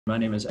My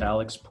name is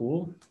Alex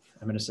Poole.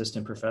 I'm an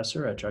assistant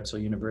professor at Drexel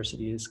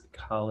University's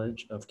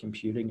College of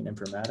Computing and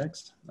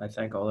Informatics. I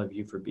thank all of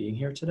you for being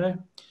here today.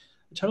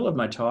 The title of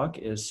my talk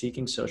is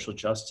Seeking Social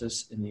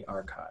Justice in the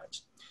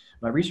Archives.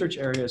 My research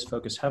areas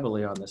focus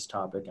heavily on this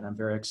topic, and I'm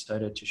very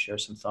excited to share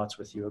some thoughts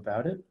with you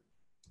about it.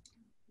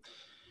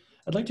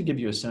 I'd like to give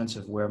you a sense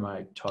of where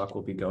my talk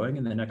will be going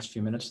in the next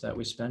few minutes that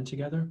we spend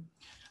together.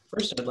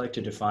 First, I'd like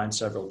to define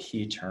several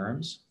key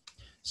terms.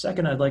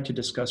 Second, I'd like to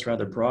discuss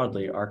rather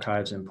broadly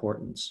archives'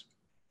 importance.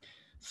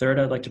 Third,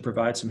 I'd like to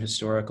provide some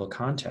historical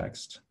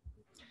context.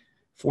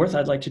 Fourth,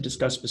 I'd like to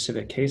discuss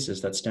specific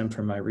cases that stem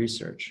from my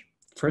research.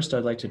 First,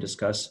 I'd like to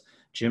discuss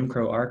Jim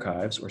Crow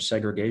archives or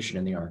segregation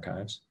in the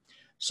archives.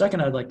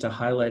 Second, I'd like to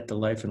highlight the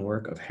life and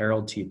work of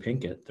Harold T.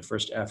 Pinkett, the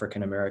first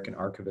African-American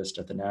archivist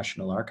at the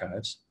National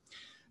Archives.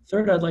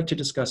 Third, I'd like to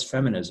discuss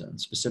feminism,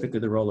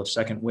 specifically the role of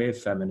second wave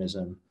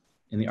feminism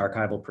in the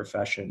archival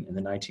profession in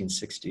the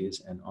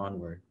 1960s and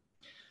onward.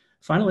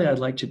 Finally, I'd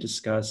like to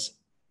discuss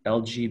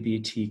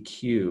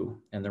LGBTQ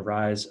and the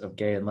rise of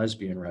gay and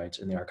lesbian rights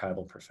in the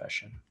archival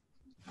profession.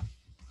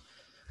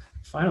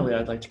 Finally,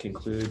 I'd like to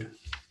conclude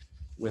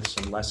with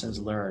some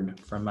lessons learned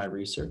from my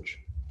research.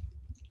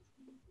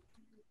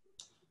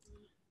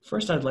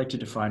 First, I'd like to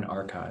define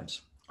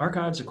archives.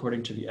 Archives,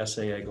 according to the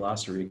SAA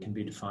glossary, can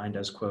be defined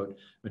as, quote,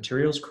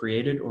 materials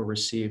created or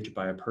received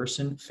by a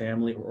person,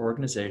 family, or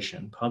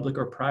organization, public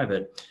or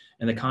private,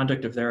 in the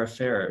conduct of their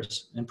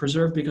affairs, and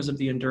preserved because of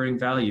the enduring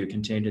value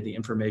contained in the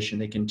information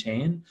they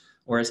contain,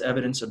 or as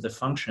evidence of the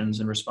functions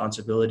and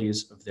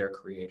responsibilities of their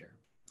creator.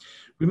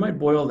 We might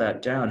boil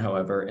that down,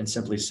 however, and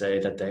simply say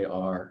that they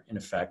are, in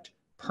effect,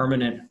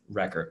 permanent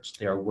records.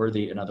 They are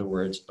worthy, in other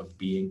words, of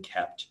being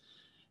kept,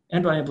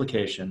 and by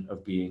implication,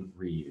 of being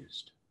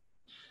reused.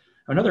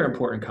 Another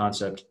important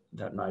concept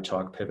that my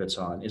talk pivots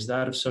on is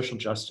that of social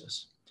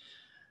justice.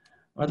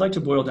 I'd like to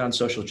boil down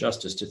social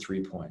justice to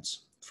 3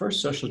 points.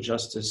 First, social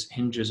justice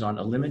hinges on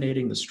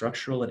eliminating the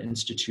structural and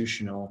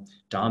institutional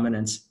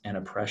dominance and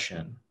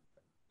oppression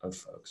of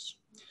folks.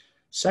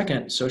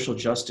 Second, social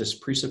justice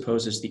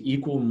presupposes the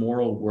equal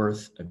moral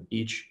worth of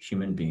each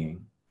human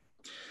being.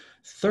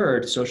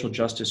 Third, social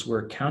justice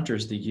work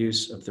counters the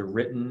use of the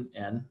written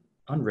and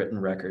unwritten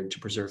record to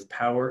preserve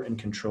power and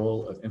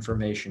control of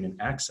information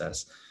and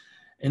access,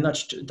 and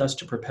thus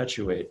to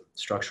perpetuate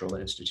structural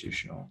and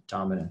institutional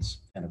dominance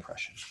and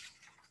oppression.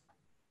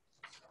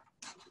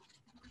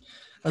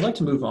 I'd like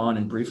to move on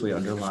and briefly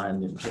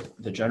underline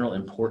the general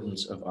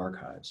importance of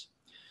archives.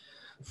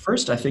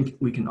 First, I think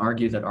we can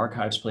argue that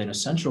archives play an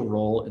essential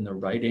role in the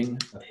writing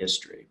of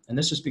history, and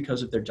this is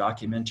because of their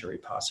documentary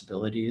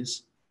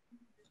possibilities.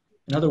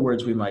 In other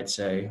words, we might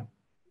say,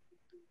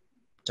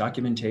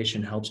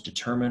 documentation helps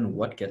determine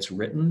what gets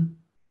written,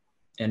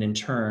 and in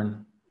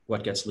turn,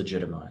 what gets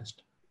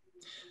legitimized.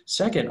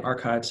 Second,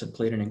 archives have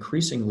played an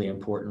increasingly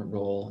important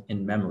role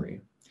in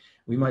memory.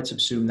 We might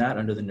subsume that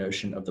under the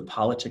notion of the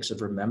politics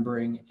of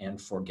remembering and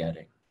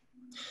forgetting.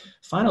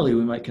 Finally,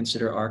 we might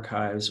consider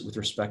archives with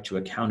respect to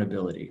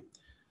accountability.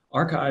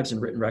 Archives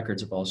and written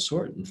records of all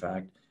sorts, in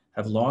fact,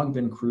 have long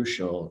been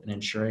crucial in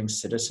ensuring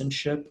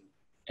citizenship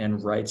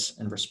and rights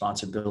and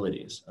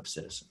responsibilities of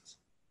citizens.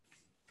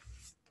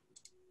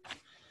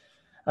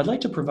 I'd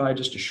like to provide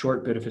just a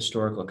short bit of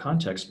historical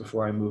context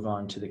before I move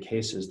on to the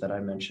cases that I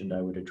mentioned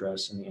I would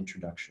address in the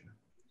introduction.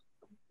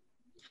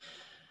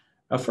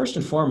 Now, first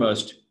and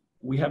foremost,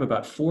 we have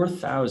about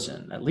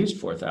 4,000, at least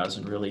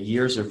 4,000 really,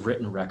 years of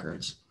written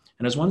records.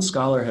 And as one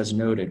scholar has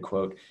noted,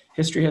 quote,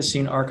 history has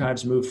seen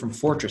archives move from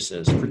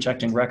fortresses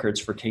protecting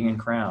records for king and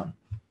crown,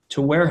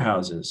 to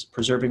warehouses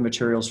preserving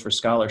materials for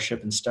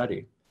scholarship and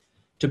study,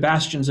 to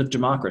bastions of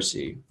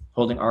democracy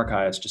holding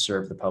archives to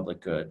serve the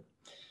public good.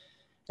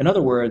 In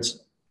other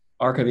words,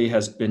 archivy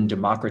has been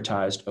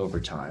democratized over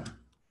time.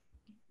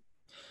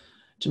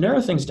 To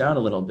narrow things down a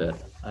little bit,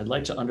 I'd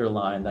like to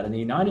underline that in the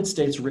United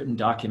States, written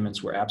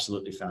documents were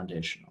absolutely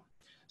foundational.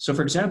 So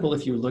for example,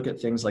 if you look at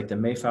things like the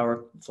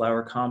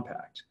Mayflower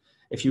Compact,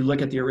 if you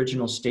look at the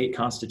original state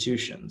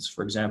constitutions,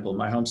 for example,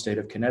 my home state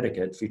of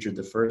Connecticut featured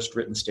the first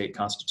written state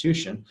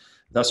constitution,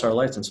 thus our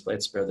license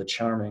plates bear the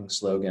charming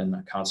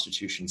slogan,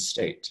 Constitution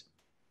State.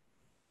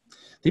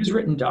 These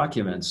written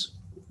documents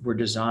were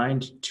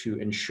designed to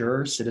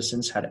ensure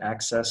citizens had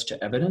access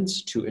to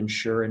evidence, to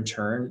ensure in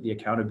turn the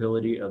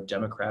accountability of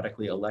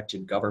democratically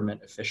elected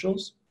government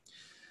officials.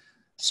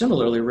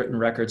 Similarly, written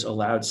records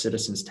allowed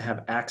citizens to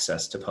have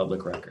access to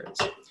public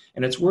records.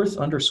 And it's worth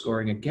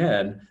underscoring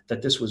again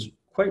that this was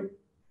quite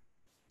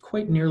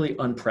nearly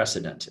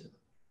unprecedented.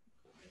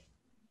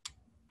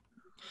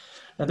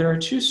 Now, there are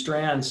two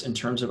strands in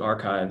terms of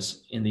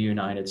archives in the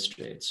United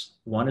States.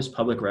 One is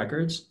public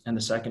records, and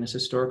the second is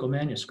historical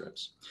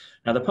manuscripts.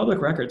 Now, the public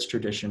records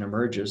tradition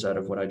emerges out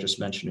of what I just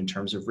mentioned in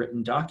terms of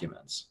written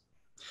documents.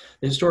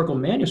 The historical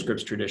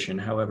manuscripts tradition,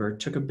 however,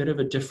 took a bit of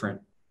a different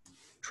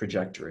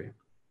trajectory.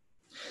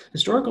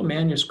 Historical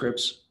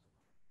manuscripts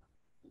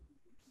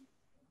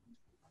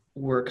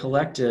were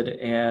collected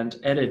and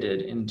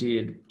edited,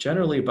 indeed,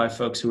 generally by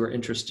folks who were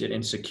interested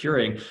in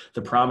securing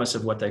the promise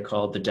of what they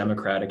called the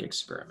democratic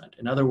experiment.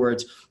 In other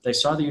words, they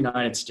saw the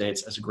United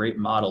States as a great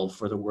model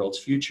for the world's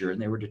future,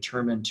 and they were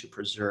determined to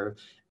preserve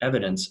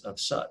evidence of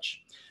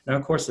such. Now,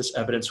 of course, this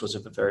evidence was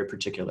of a very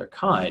particular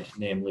kind,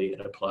 namely, it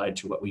applied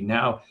to what we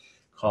now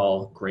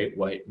call great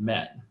white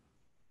men.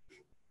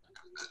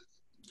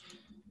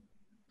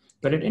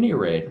 But at any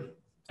rate,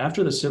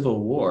 after the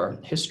Civil War,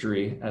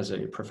 history as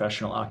a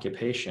professional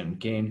occupation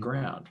gained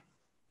ground.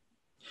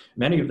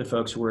 Many of the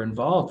folks who were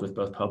involved with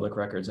both public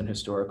records and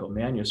historical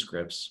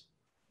manuscripts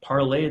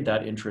parlayed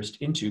that interest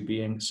into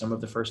being some of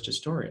the first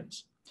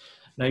historians.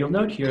 Now you'll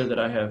note here that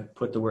I have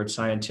put the word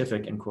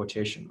scientific in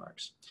quotation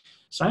marks.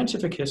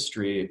 Scientific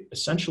history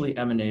essentially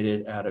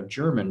emanated out of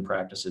German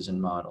practices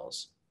and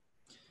models.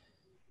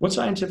 What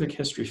scientific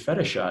history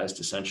fetishized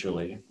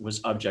essentially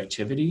was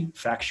objectivity,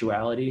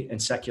 factuality, and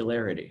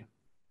secularity.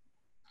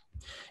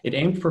 It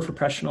aimed for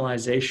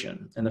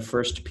professionalization, and the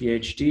first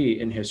PhD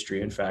in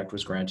history, in fact,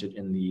 was granted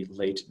in the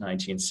late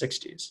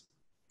 1960s.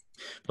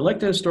 But like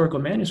the historical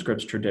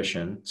manuscripts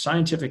tradition,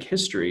 scientific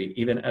history,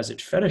 even as it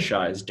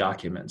fetishized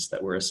documents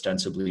that were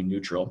ostensibly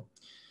neutral,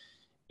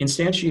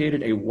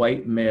 instantiated a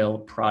white male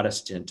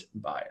Protestant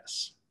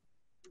bias.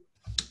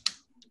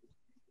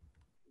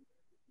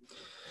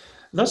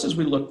 Thus, as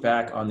we look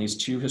back on these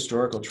two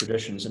historical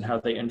traditions and how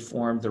they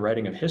informed the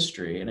writing of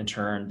history and in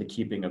turn the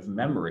keeping of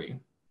memory,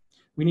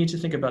 we need to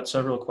think about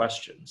several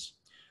questions.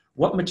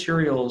 What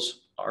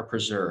materials are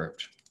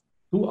preserved?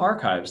 Who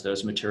archives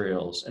those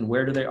materials and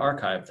where do they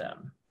archive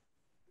them?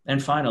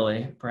 And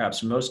finally,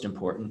 perhaps most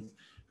important,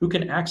 who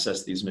can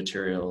access these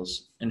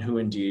materials and who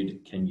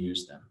indeed can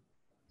use them?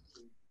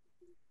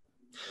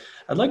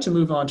 I'd like to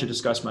move on to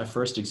discuss my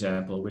first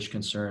example, which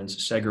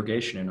concerns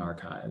segregation in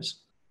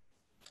archives,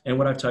 and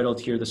what I've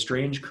titled here, The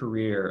Strange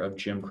Career of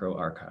Jim Crow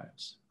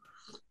Archives.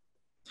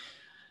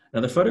 Now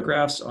the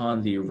photographs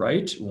on the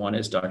right, one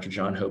is Dr.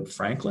 John Hope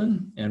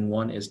Franklin and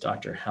one is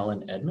Dr.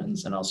 Helen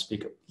Edmonds, and I'll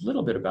speak a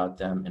little bit about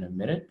them in a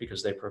minute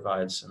because they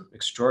provide some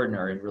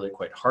extraordinary and really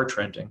quite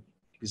heart-rending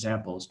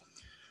examples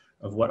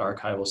of what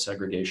archival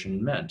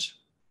segregation meant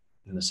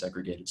in the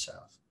segregated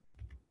South.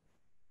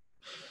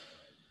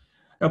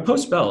 Now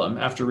post-bellum,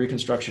 after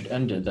Reconstruction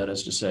ended, that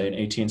is to say in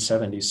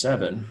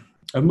 1877,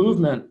 a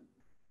movement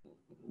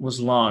was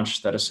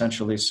launched that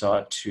essentially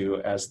sought to,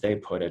 as they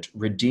put it,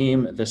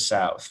 redeem the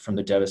South from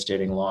the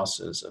devastating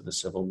losses of the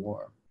Civil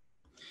War.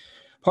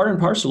 Part and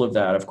parcel of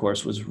that, of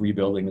course, was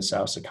rebuilding the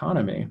South's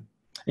economy.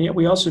 And yet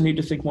we also need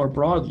to think more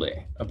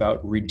broadly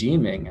about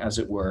redeeming, as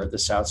it were, the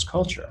South's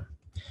culture.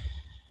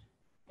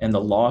 And the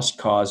lost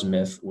cause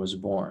myth was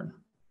born.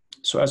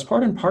 So as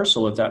part and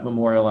parcel of that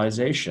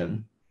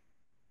memorialization,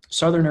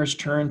 Southerners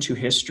turned to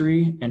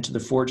history and to the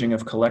forging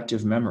of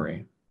collective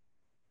memory.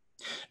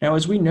 Now,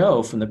 as we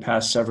know from the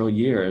past several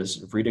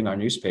years of reading our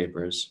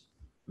newspapers,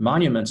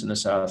 monuments in the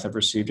South have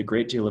received a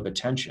great deal of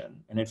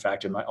attention. And in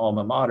fact, in my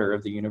alma mater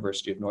of the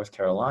University of North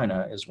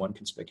Carolina is one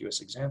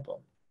conspicuous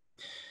example.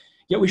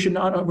 Yet we should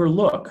not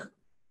overlook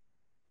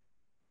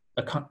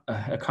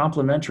a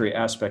complementary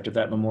aspect of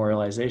that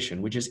memorialization,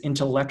 which is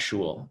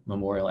intellectual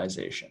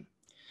memorialization.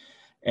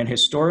 And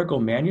historical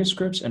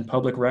manuscripts and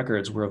public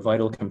records were a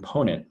vital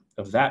component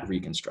of that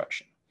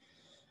reconstruction.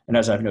 And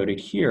as I've noted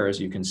here,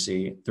 as you can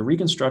see, the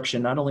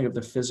reconstruction not only of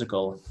the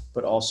physical,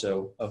 but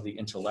also of the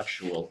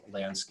intellectual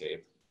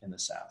landscape in the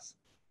South.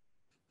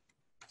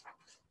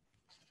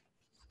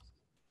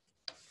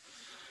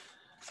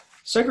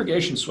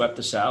 Segregation swept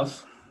the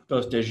South,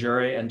 both de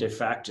jure and de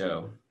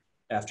facto,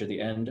 after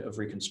the end of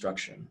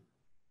Reconstruction.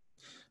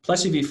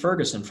 Plessy v.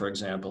 Ferguson, for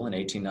example, in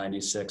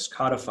 1896,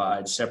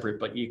 codified separate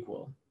but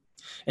equal.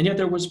 And yet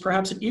there was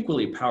perhaps an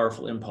equally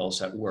powerful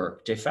impulse at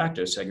work, de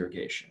facto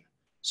segregation.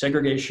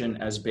 Segregation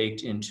as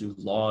baked into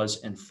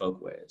laws and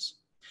folkways.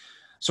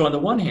 So on the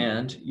one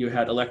hand, you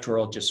had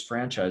electoral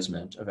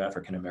disfranchisement of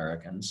African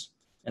Americans,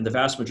 and the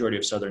vast majority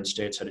of Southern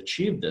states had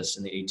achieved this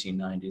in the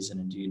 1890s and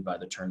indeed by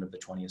the turn of the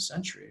 20th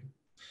century.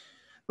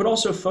 But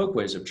also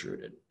folkways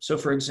obtruded. So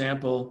for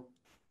example,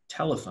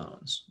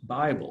 telephones,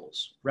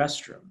 Bibles,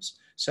 restrooms,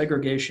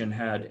 segregation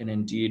had an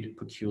indeed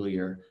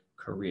peculiar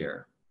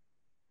career.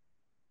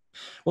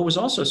 What was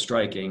also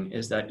striking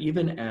is that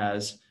even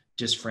as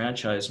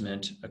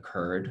disfranchisement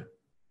occurred,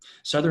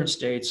 Southern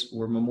states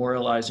were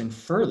memorializing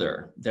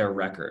further their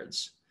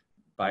records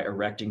by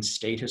erecting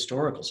state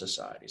historical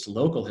societies,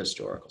 local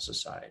historical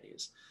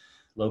societies,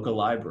 local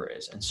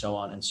libraries, and so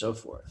on and so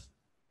forth.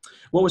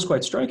 What was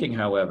quite striking,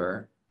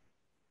 however,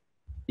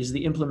 is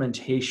the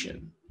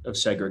implementation of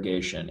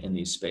segregation in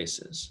these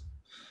spaces.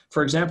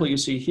 For example, you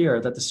see here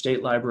that the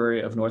State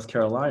Library of North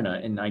Carolina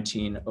in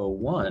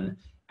 1901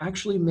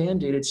 actually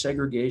mandated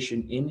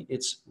segregation in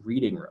its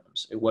reading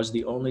rooms. It was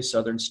the only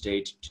Southern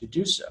state to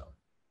do so.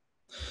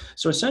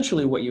 So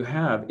essentially what you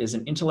have is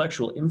an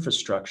intellectual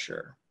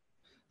infrastructure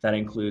that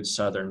includes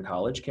Southern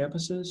college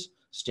campuses,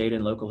 state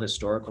and local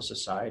historical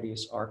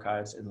societies,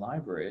 archives, and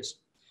libraries,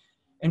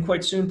 and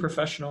quite soon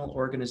professional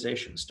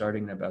organizations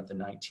starting in about the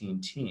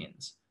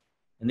 19-teens.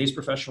 And these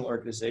professional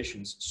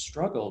organizations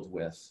struggled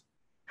with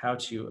how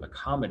to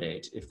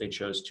accommodate, if they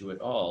chose to at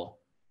all,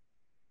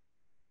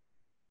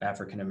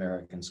 African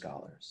American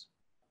scholars.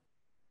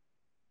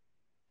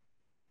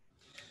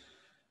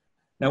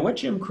 Now, what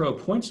Jim Crow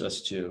points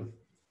us to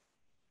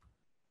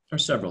are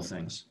several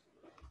things.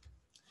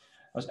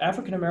 As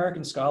African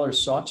American scholars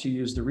sought to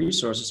use the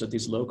resources of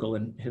these local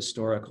and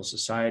historical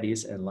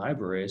societies and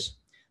libraries,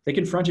 they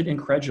confronted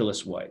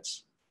incredulous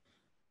whites.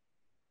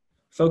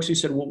 Folks who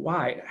said, well,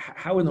 why?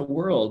 How in the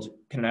world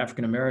can an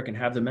African American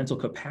have the mental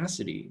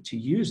capacity to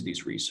use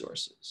these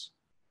resources?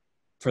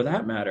 For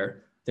that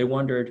matter, they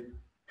wondered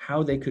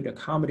how they could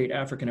accommodate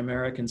African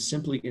Americans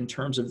simply in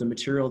terms of the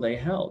material they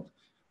held.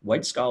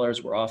 White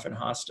scholars were often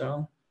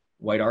hostile,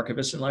 white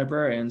archivists and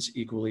librarians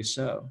equally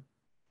so.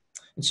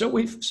 And so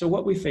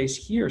what we face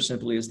here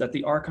simply is that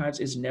the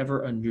archives is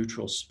never a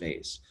neutral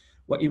space,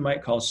 what you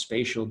might call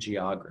spatial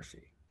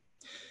geography.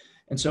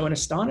 And so an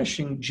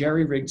astonishing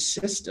jerry-rigged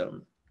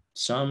system,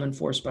 some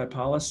enforced by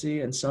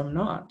policy and some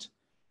not,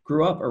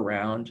 grew up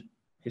around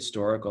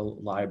historical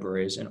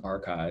libraries and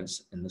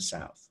archives in the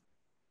South.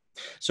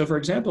 So for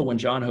example, when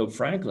John Hope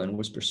Franklin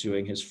was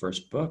pursuing his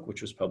first book,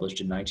 which was published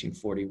in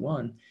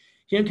 1941,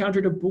 he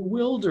encountered a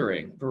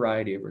bewildering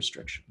variety of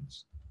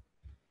restrictions.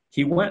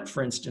 He went,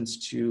 for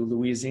instance, to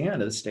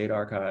Louisiana, the state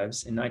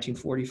archives, in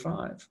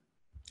 1945.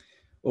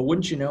 Well,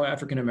 wouldn't you know,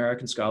 African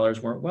American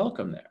scholars weren't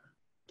welcome there.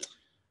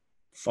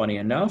 Funny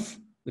enough,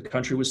 the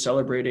country was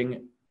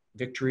celebrating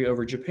Victory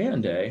over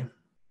Japan Day,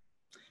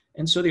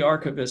 and so the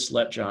archivists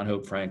let John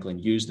Hope Franklin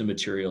use the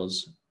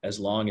materials as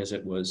long as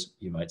it was,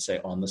 you might say,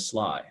 on the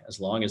sly, as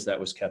long as that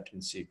was kept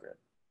in secret.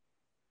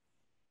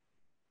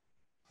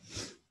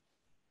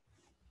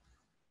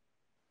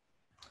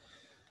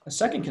 A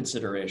second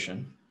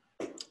consideration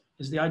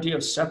is the idea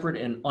of separate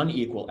and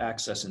unequal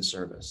access and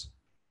service.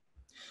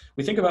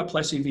 We think about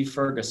Plessy v.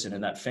 Ferguson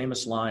and that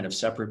famous line of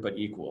separate but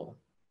equal.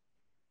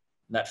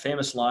 That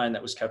famous line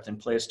that was kept in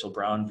place till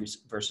Brown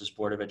versus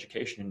Board of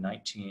Education in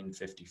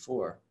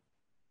 1954.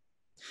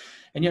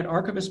 And yet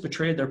archivists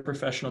betrayed their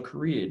professional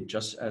creed,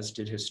 just as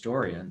did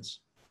historians.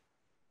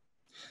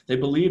 They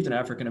believed in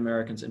African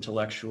Americans'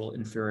 intellectual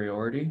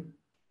inferiority,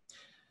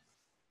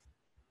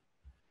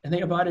 and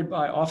they abided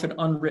by often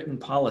unwritten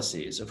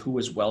policies of who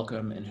was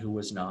welcome and who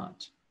was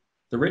not.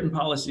 The written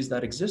policies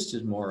that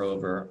existed,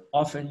 moreover,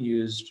 often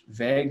used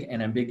vague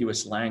and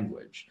ambiguous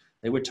language.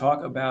 They would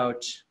talk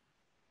about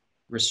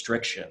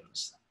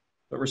restrictions,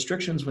 but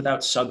restrictions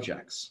without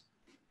subjects.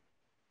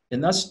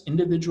 And thus,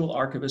 individual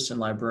archivists and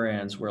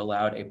librarians were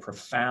allowed a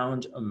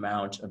profound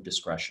amount of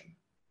discretion.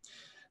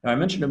 Now, I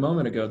mentioned a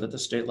moment ago that the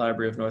State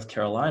Library of North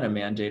Carolina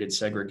mandated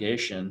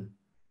segregation.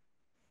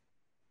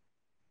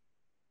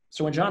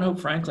 So when John Hope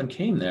Franklin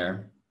came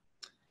there,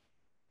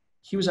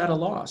 he was at a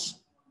loss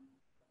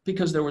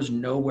because there was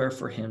nowhere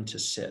for him to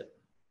sit.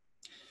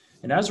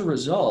 And as a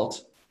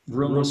result,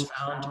 room was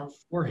found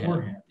for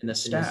him in the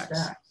stacks.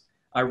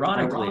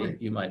 Ironically,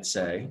 you might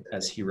say,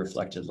 as he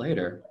reflected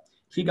later,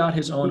 he got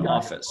his own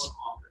office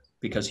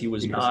because he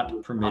was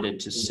not permitted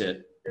to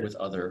sit with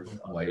other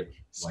white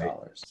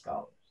scholars.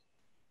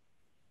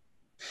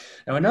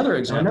 Now, another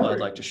example I'd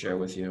like to share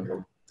with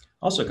you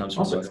also comes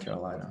from North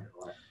Carolina.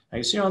 Now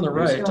you see on the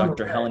right,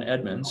 Dr. Helen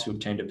Edmonds, who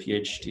obtained a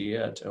PhD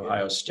at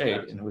Ohio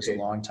State and who was a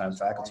longtime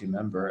faculty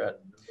member at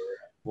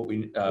what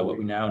we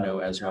now know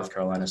as North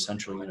Carolina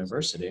Central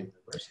University.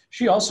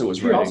 She also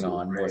was writing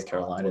on North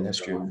Carolina and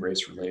history of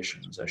race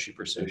relations as she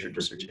pursued her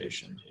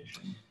dissertation.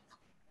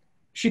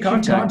 She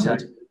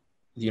contacted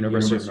the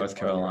University of North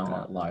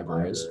Carolina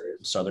Libraries,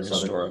 Southern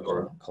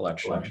Historical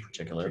Collection in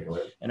particular,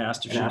 and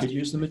asked if she could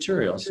use the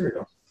materials.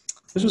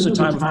 This was a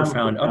time of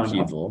profound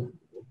upheaval,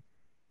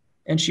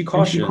 and she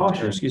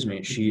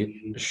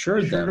she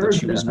assured them that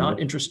she was not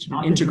interested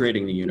in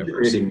integrating the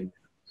university,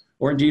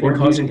 or indeed in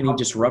causing any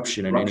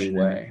disruption in any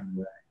way.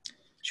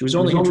 She was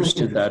only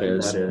interested, that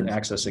is, in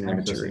accessing the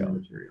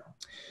material.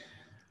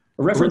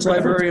 A reference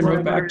librarian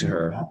wrote back to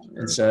her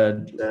and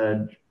said,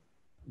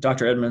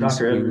 Dr.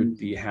 Edmonds, we would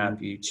be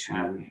happy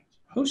to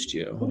host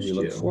you. We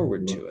look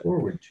forward to it.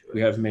 We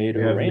have made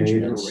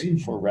arrangements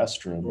for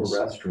restrooms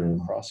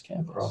across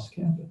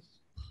campus.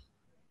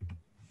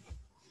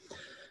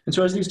 And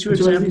so as these two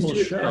examples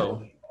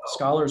show,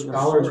 scholars were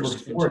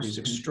forced into these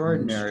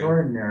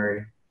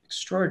extraordinary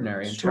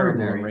and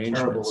terrible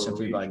arrangements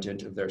simply by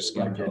dint of their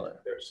skin color.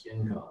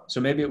 So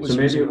maybe it was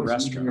using a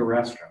restroom.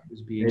 It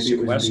was being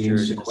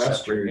sequestered in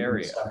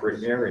a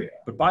separate area.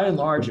 But by and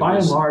large,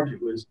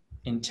 it was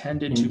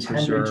intended to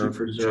preserve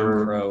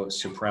Jim Crow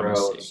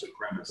supremacy,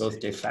 both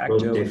de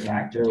facto and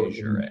de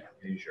jure.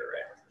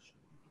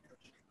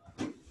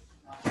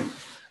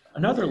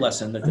 Another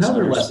lesson that this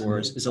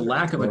underscores is a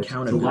lack of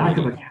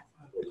accountability.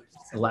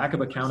 A lack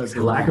of accountability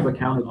among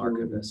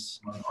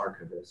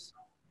archivists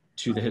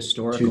to the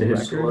historical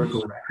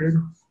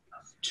record,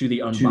 to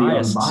the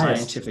unbiased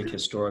scientific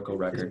historical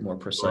record, more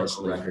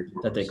precisely,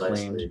 that they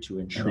claimed to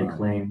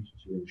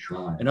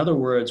enshrine. In other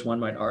words, one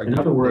might argue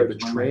they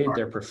betrayed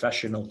their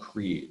professional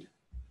creed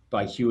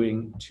by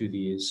hewing to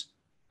these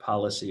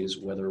policies,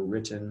 whether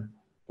written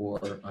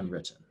or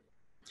unwritten.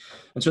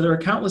 And so there are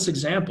countless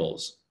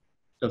examples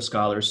of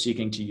scholars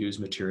seeking to use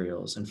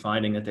materials and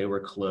finding that they were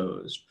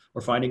closed,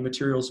 or finding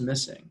materials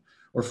missing,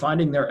 or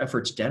finding their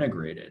efforts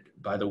denigrated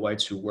by the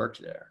whites who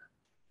worked there.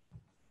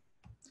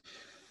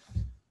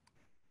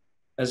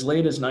 As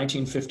late as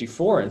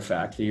 1954, in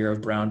fact, the year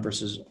of Brown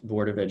versus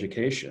Board of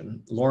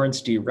Education,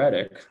 Lawrence D.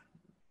 Reddick,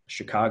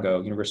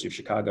 University of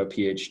Chicago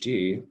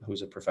PhD,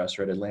 who's a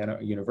professor at Atlanta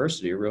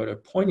University, wrote a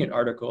poignant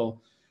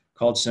article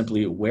called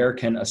simply, "Where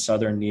Can a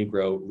Southern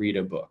Negro Read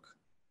a Book?"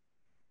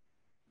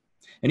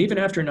 And even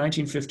after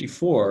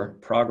 1954,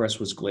 progress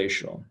was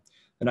glacial.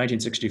 The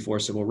 1964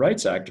 Civil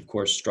Rights Act, of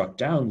course, struck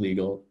down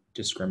legal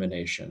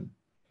discrimination,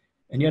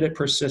 and yet it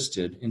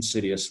persisted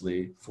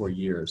insidiously for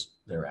years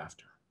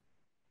thereafter.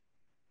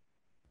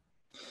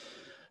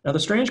 Now, the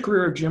strange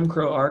career of Jim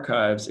Crow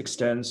archives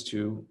extends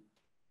to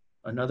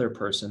another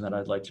person that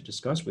I'd like to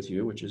discuss with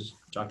you, which is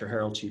Dr.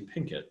 Harold T.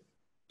 Pinkett.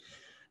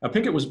 Now,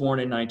 Pinkett was born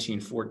in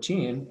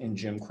 1914 in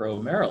Jim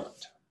Crow,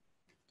 Maryland.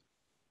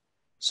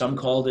 Some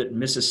called it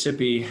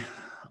Mississippi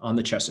on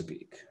the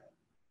Chesapeake.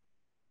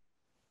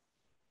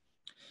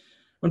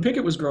 When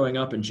Pinkett was growing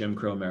up in Jim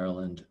Crow,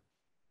 Maryland,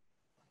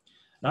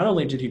 not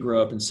only did he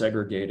grow up in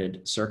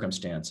segregated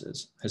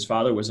circumstances, his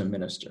father was a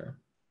minister,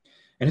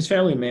 and his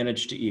family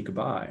managed to eke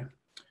by.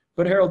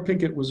 But Harold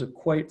Pinkett was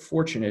quite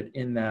fortunate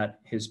in that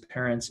his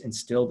parents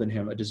instilled in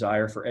him a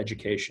desire for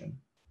education.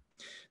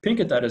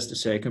 Pinkett, that is to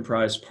say,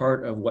 comprised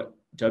part of what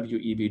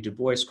W.E.B. Du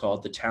Bois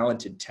called the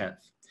talented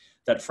 10th,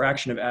 that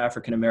fraction of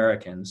African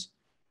Americans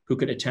who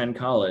could attend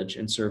college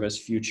and serve as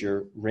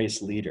future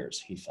race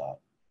leaders, he thought.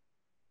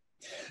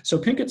 So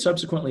Pinkett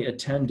subsequently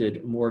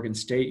attended Morgan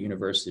State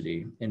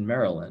University in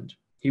Maryland.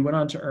 He went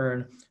on to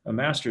earn a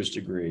master's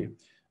degree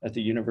at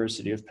the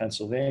University of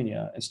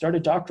Pennsylvania and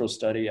started doctoral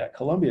study at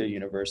Columbia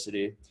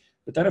University,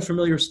 but then a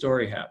familiar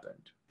story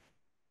happened.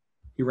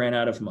 He ran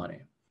out of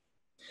money.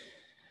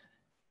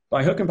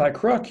 By hook and by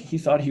crook, he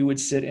thought he would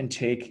sit and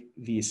take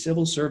the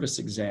civil service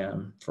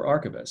exam for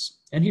archivist,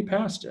 and he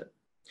passed it.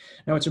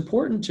 Now, it's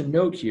important to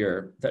note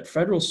here that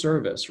federal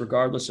service,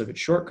 regardless of its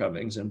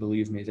shortcomings, and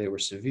believe me, they were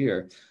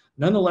severe,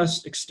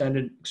 nonetheless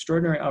extended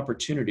extraordinary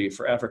opportunity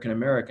for African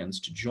Americans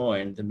to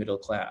join the middle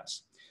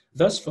class.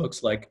 Thus,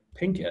 folks like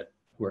Pinkett,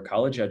 who were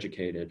college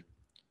educated,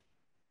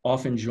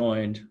 often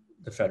joined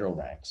the federal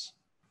ranks.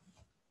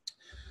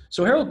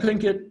 So Harold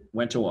Pinkett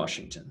went to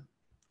Washington,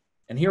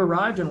 and he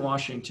arrived in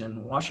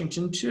Washington.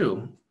 Washington,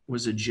 too,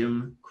 was a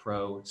Jim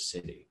Crow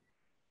city.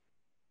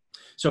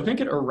 So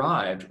Pinkett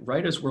arrived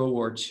right as World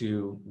War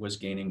II was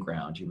gaining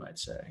ground, you might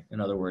say.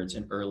 In other words,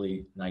 in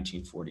early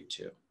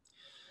 1942.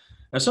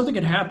 Now, something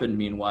had happened,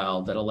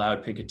 meanwhile, that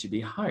allowed Pinkett to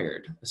be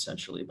hired,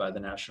 essentially, by the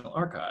National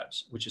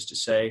Archives, which is to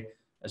say,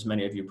 as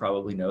many of you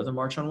probably know, the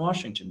March on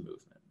Washington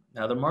movement.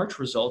 Now, the march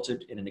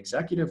resulted in an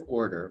executive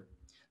order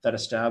that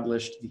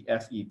established the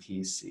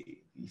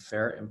FEPC, the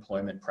Fair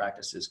Employment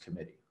Practices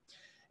Committee.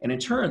 And in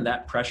turn,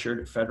 that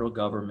pressured federal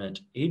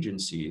government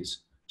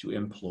agencies to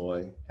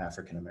employ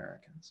African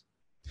Americans.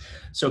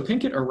 So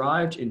Pinkett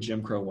arrived in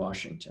Jim Crow,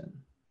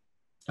 Washington.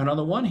 And on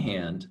the one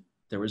hand,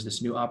 there was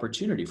this new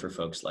opportunity for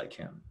folks like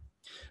him.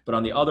 But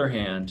on the other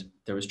hand,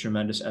 there was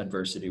tremendous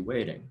adversity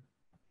waiting.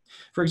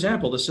 For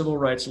example, the civil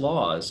rights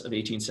laws of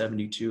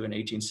 1872 and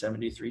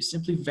 1873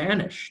 simply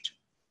vanished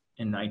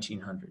in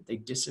 1900. They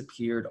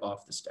disappeared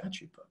off the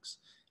statute books.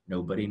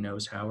 Nobody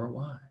knows how or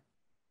why.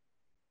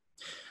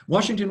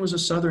 Washington was a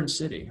southern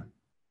city.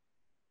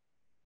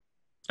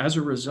 As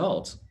a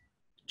result,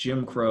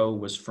 Jim Crow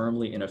was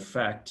firmly in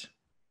effect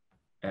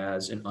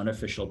as an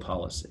unofficial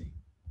policy.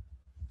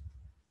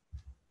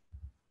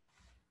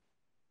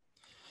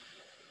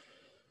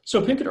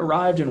 So Pinkett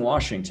arrived in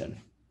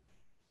Washington.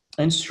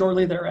 And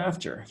shortly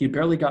thereafter, he'd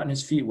barely gotten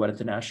his feet wet at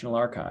the National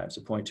Archives,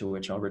 a point to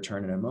which I'll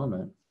return in a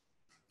moment,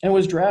 and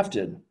was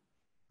drafted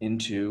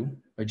into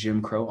a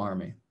Jim Crow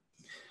army.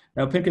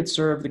 Now, Pinkett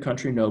served the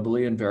country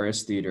nobly in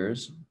various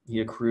theaters.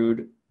 He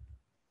accrued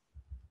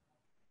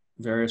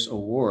various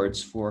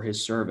awards for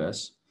his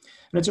service.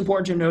 And it's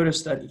important to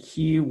notice that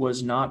he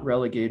was not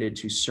relegated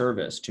to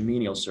service, to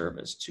menial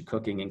service, to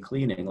cooking and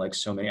cleaning like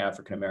so many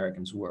African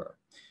Americans were.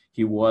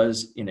 He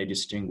was in a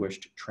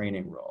distinguished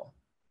training role.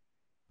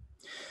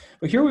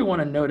 But here we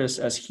want to notice,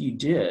 as he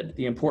did,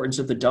 the importance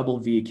of the Double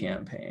V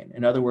campaign.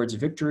 In other words,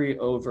 victory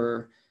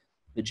over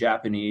the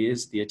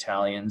Japanese, the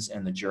Italians,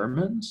 and the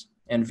Germans,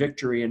 and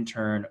victory in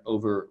turn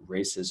over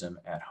racism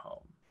at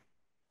home.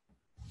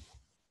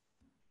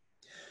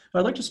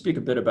 I'd like to speak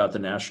a bit about the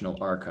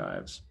National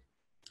Archives.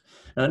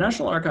 Now, the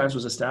National Archives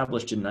was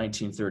established in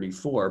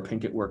 1934.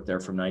 Pinkett worked there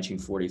from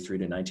 1943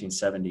 to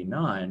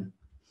 1979.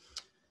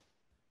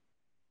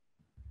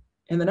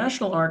 And the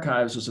National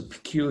Archives was a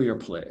peculiar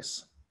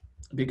place,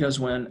 because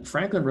when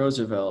Franklin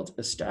Roosevelt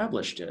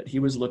established it, he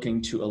was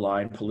looking to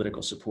align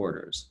political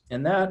supporters.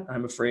 And that,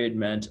 I'm afraid,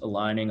 meant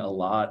aligning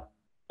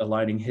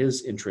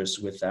his interests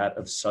with that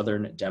of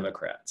Southern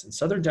Democrats. And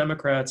Southern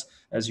Democrats,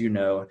 as you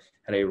know,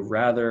 had a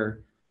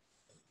rather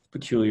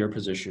peculiar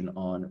position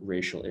on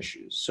racial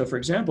issues. So for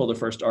example, the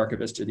first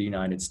archivist of the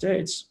United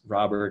States,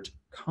 Robert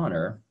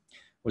Connor,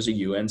 was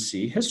a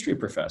UNC history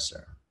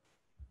professor.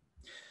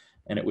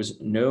 And it was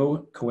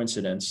no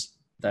coincidence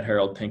that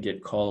Harold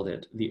Pinkett called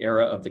it the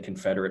era of the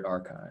Confederate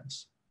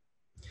archives.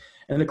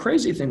 And the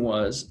crazy thing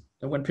was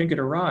that when Pinkett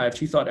arrived,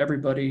 he thought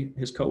everybody,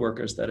 his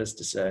coworkers, that is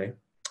to say,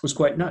 was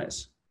quite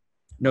nice.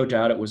 No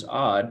doubt it was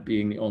odd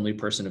being the only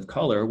person of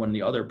color when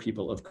the other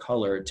people of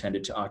color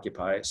tended to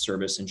occupy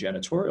service and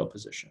janitorial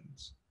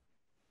positions.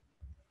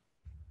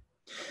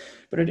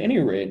 But at any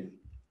rate,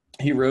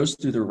 he rose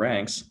through the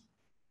ranks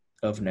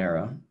of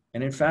NARA,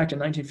 and in fact, in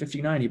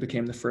 1959, he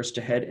became the first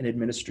to head an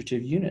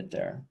administrative unit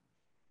there.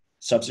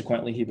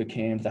 Subsequently, he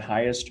became the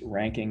highest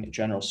ranking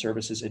General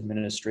Services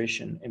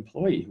Administration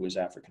employee who was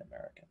African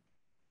American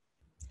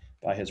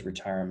by his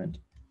retirement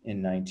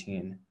in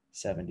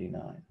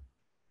 1979.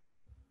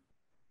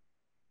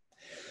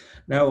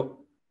 Now,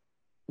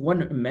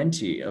 one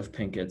mentee of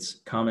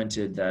Pinkett's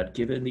commented that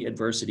given the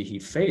adversity he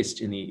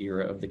faced in the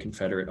era of the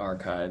Confederate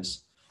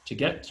archives, to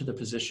get to the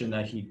position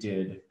that he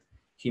did,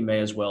 he may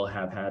as well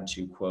have had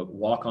to, quote,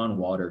 walk on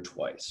water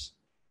twice.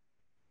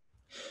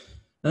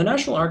 Now, the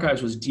National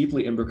Archives was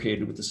deeply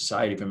imbricated with the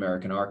Society of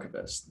American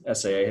Archivists.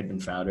 SAA had been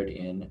founded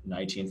in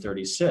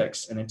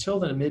 1936, and until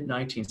the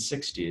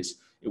mid-1960s,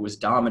 it was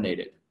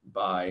dominated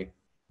by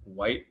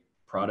white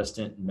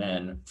Protestant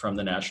men from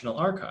the National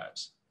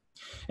Archives.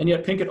 And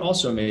yet Pinkett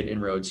also made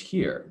inroads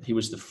here. He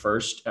was the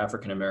first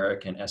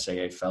African-American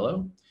SAA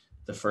fellow,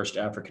 the first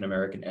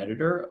African-American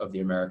editor of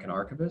the American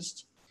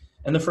Archivist,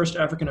 and the first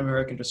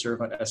African-American to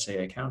serve on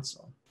SAA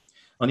Council.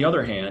 On the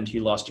other hand, he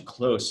lost a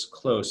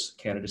close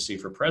candidacy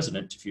for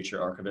president to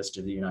future archivist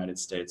of the United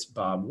States,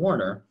 Bob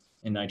Warner,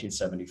 in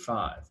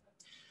 1975.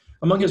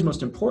 Among his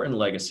most important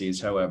legacies,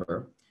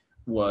 however,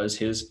 was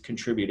his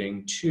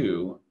contributing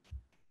to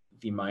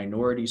the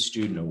Minority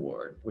Student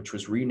Award, which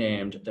was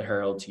renamed the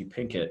Harold T.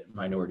 Pinkett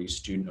Minority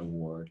Student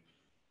Award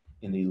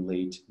in the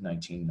late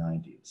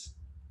 1990s.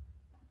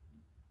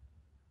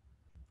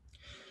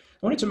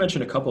 I wanted to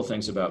mention a couple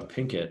things about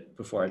Pinkett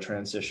before I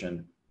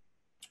transition.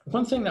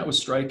 One thing that was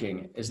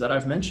striking is that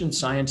I've mentioned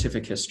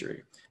scientific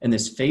history and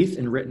this faith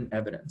in written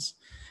evidence.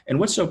 And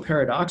what's so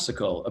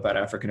paradoxical about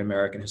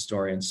African-American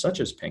historians such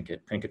as Pinkett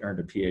earned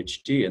a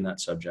PhD in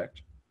that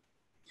subject,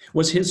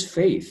 was his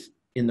faith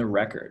in the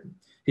record,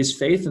 his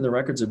faith in the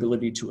record's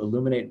ability to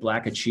illuminate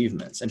Black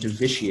achievements and to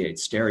vitiate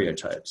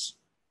stereotypes.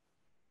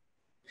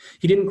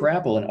 He didn't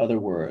grapple, in other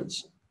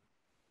words,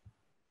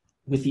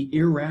 with the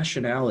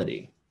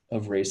irrationality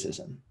of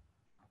racism.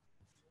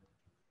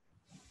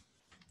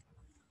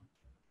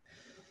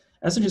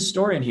 As an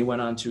historian, he went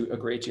on to a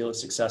great deal of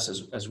success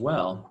as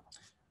well.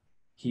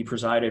 He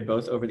presided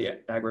both over the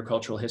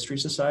Agricultural History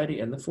Society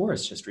and the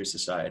Forest History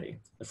Society,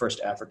 the first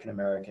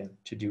African-American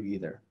to do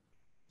either.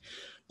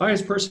 By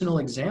his personal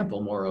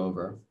example,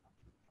 moreover,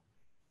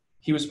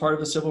 he was part of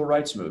the civil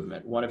rights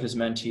movement. One of his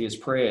mentees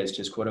praised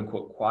his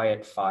quote-unquote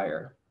quiet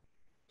fire.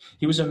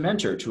 He was a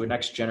mentor to a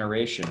next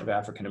generation of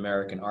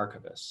African-American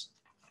archivists.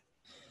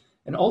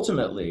 And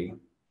ultimately,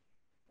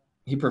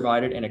 he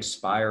provided an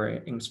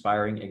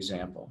inspiring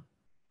example.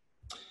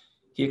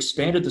 He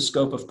expanded the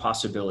scope of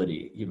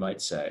possibility, you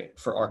might say,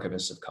 for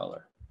archivists of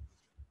color.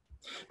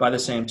 By the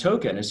same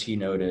token, as he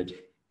noted,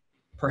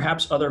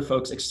 perhaps other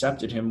folks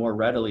accepted him more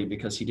readily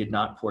because he did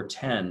not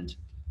portend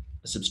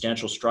a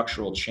substantial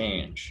structural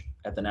change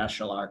at the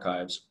National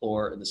Archives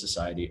or the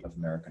Society of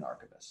American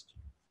Archivists.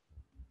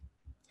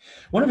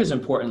 One of his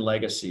important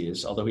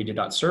legacies, although he did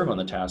not serve on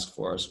the task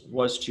force,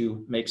 was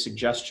to make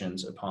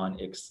suggestions upon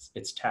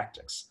its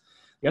tactics.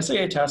 The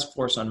SAA Task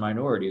Force on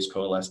Minorities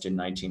coalesced in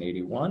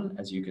 1981,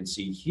 as you can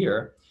see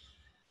here,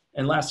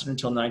 and lasted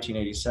until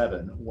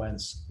 1987,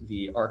 whence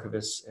the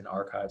Archivists and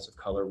Archives of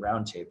Color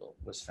Roundtable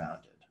was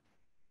founded.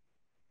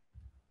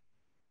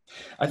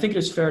 I think it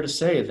is fair to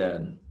say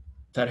then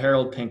that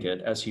Harold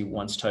Pinkett, as he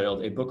once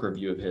titled a book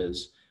review of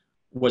his,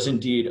 was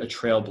indeed a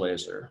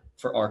trailblazer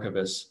for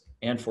archivists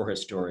and for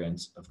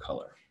historians of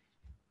color.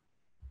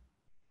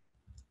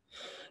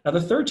 Now,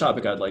 the third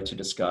topic I'd like to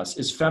discuss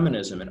is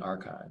feminism in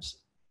archives.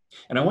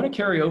 And I want to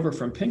carry over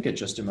from Pinkett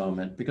just a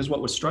moment, because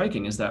what was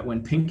striking is that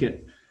when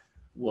Pinkett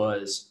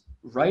was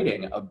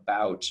writing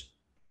about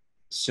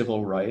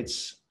civil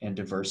rights and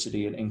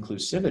diversity and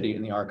inclusivity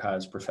in the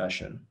archives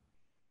profession,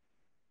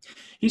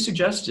 he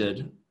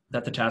suggested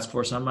that the Task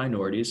Force on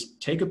Minorities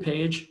take a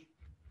page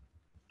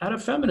out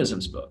of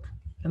feminism's book.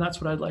 And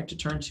that's what I'd like to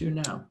turn to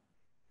now.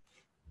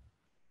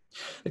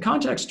 The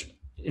context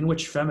in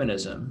which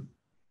feminism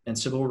and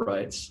civil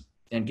rights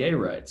and gay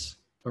rights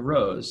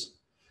arose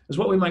is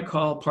what we might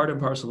call part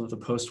and parcel of the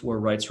post-war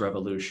rights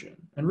revolution,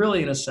 and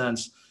really, in a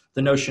sense,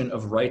 the notion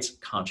of rights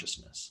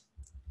consciousness.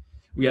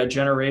 We had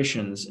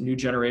new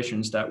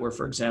generations that were,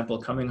 for example,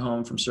 coming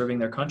home from serving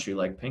their country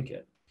like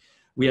Pinkett.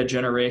 We had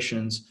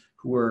generations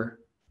who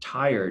were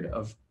tired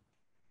of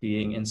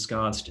being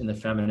ensconced in the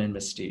feminine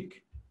mystique.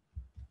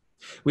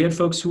 We had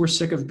folks who were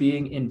sick of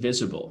being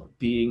invisible,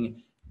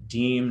 being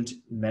deemed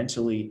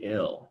mentally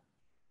ill.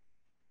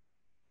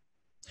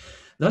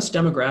 Thus,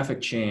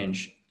 demographic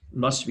change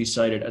must be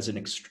cited as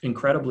an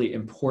incredibly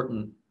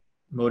important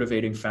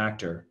motivating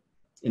factor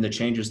in the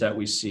changes that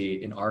we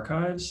see in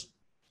archives,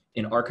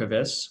 in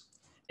archivists,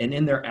 and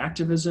in their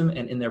activism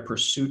and in their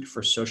pursuit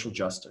for social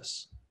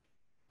justice.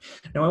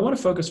 Now, I want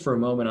to focus for a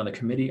moment on the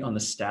Committee on the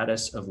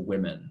Status of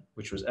Women,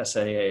 which was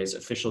SAA's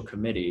official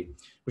committee,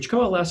 which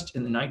coalesced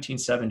in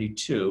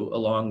 1972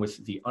 along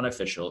with the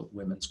unofficial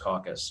Women's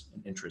Caucus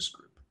and Interest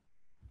Group.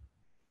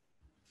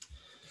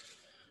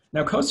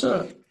 Now,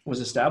 COSA was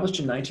established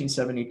in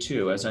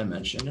 1972, as I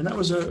mentioned, and that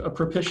was a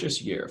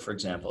propitious year. For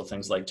example,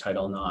 things like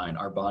Title IX,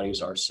 Our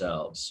Bodies,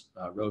 Ourselves,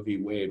 Roe v.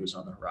 Wade was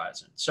on the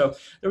horizon. So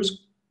there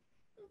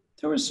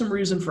was some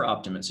reason for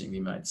optimism,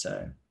 you might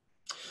say.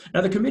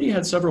 Now, the committee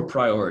had several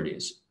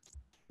priorities.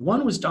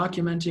 One was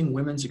documenting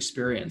women's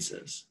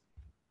experiences.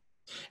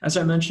 As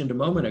I mentioned a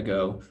moment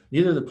ago,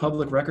 neither the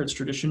public records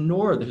tradition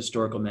nor the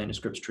historical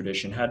manuscripts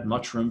tradition had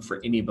much room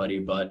for anybody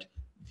but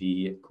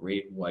the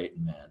great white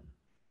men.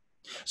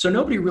 So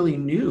nobody really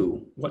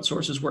knew what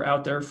sources were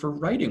out there for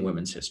writing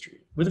women's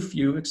history, with a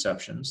few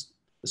exceptions: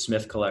 the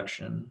Smith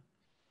Collection,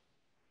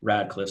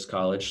 Radcliffe's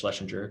College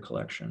Schlesinger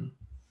Collection.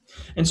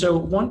 And so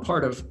one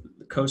part of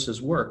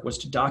COSA's work was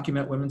to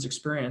document women's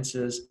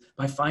experiences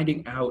by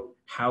finding out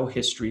how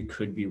history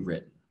could be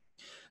written.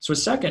 So a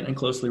second and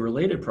closely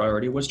related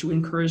priority was to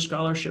encourage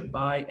scholarship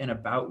by and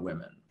about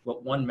women,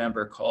 what one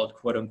member called,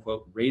 quote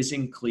unquote,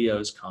 raising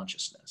Cleo's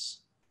consciousness.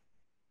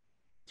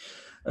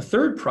 A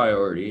third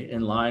priority,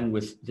 in line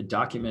with the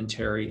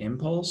documentary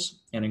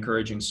impulse and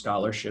encouraging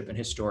scholarship and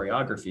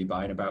historiography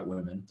by and about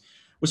women,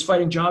 was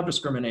fighting job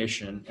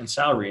discrimination and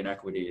salary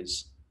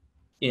inequities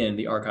in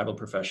the archival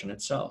profession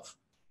itself.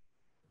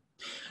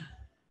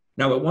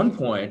 Now, at one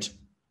point,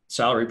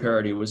 salary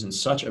parity was in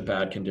such a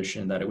bad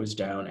condition that it was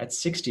down at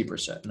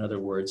 60%. In other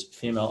words,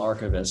 female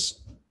archivists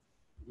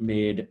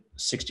made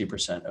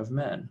 60% of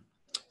men.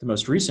 The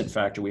most recent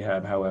factor we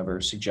have,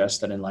 however, suggests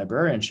that in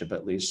librarianship,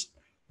 at least,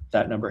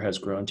 that number has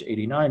grown to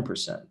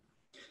 89%.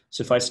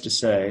 Suffice to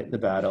say, the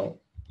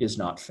battle is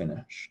not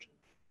finished.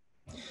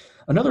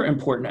 Another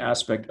important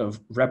aspect of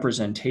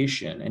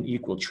representation and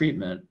equal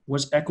treatment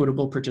was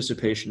equitable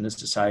participation in the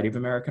Society of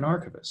American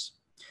Archivists.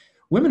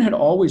 Women had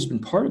always been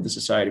part of the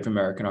Society of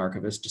American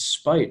Archivists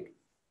despite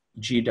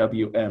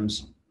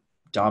GWM's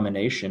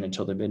domination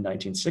until the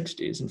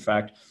mid-1960s. In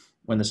fact,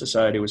 when the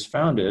society was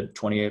founded,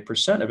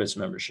 28% of its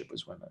membership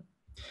was women.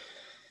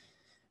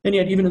 And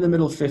yet, even in the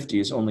middle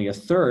 50s, only a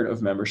third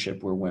of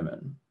membership were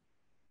women.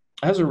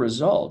 As a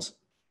result,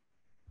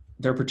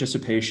 their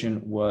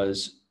participation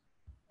was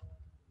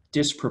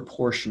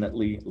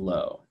disproportionately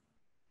low.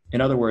 In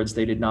other words,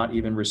 they did not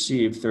even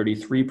receive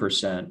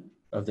 33%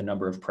 of the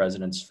number of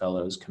presidents,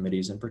 fellows,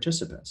 committees, and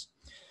participants.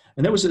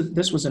 And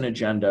this was an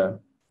agenda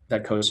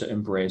that COSA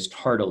embraced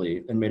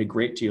heartily and made a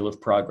great deal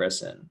of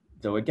progress in.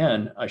 Though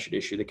again, I should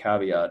issue the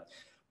caveat,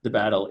 the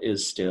battle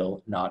is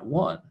still not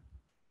won.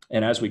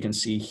 And as we can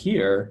see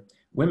here,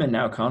 women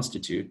now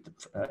constitute,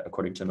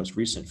 according to the most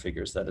recent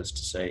figures, that is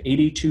to say,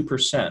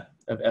 82%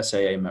 of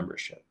SAA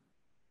membership.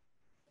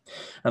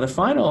 Now, the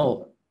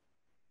final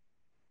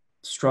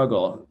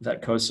struggle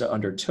that COSA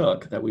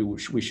undertook that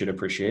we should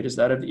appreciate is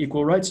that of the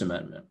Equal Rights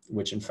Amendment,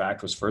 which in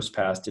fact was first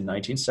passed in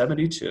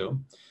 1972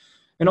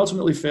 and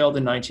ultimately failed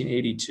in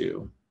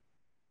 1982,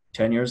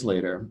 10 years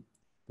later,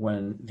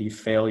 when the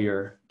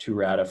failure to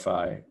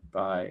ratify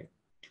by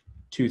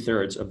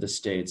 2/3 of the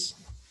states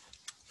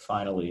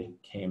finally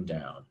came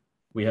down.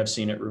 We have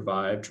seen it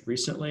revived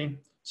recently.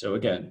 So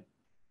again,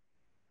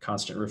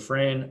 constant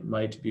refrain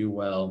might be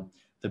well,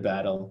 the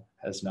battle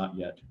has not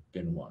yet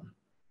been won.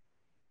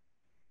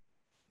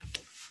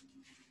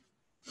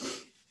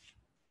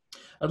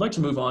 I'd like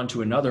to move on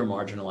to another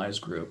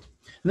marginalized group.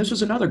 And this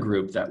was another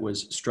group that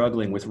was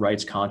struggling with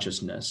rights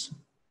consciousness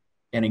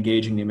and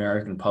engaging the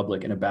American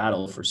public in a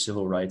battle for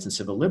civil rights and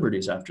civil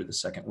liberties after the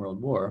Second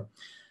World War.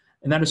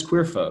 And that is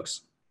queer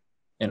folks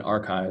in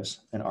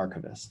archives and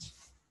archivists.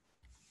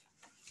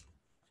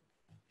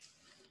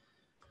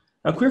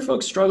 Now, queer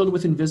folks struggled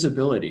with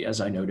invisibility,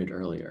 as I noted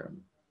earlier.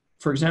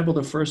 For example,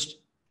 the first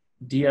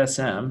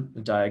DSM,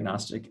 the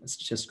Diagnostic and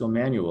Statistical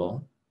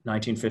Manual,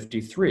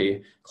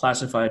 1953,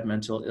 classified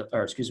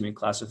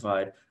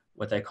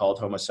what they called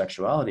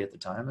homosexuality at the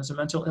time as a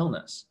mental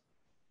illness.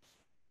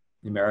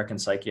 The American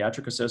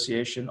Psychiatric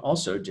Association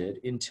also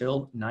did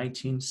until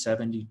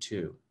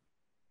 1972.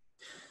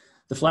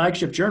 The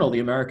flagship journal, the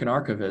American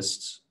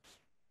Archivists,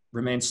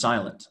 remained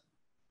silent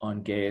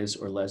on gays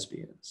or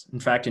lesbians. In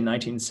fact, in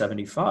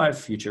 1975,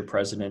 future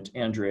President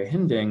Andrea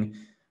Hinding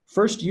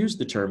first used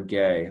the term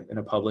gay in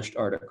a published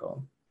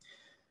article.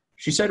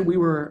 She said we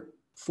were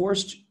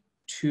forced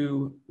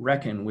to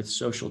reckon with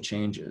social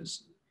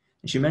changes.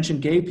 And she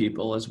mentioned gay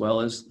people as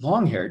well as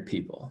long-haired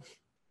people,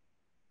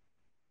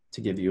 to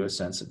give you a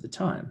sense of the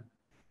time.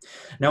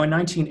 Now, in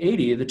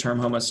 1980, the term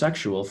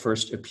homosexual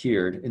first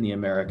appeared in the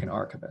American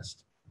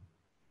Archivist.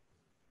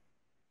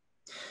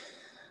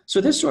 So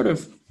this sort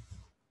of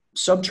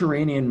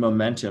subterranean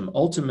momentum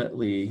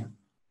ultimately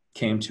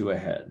came to a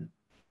head.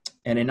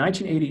 And in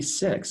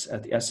 1986,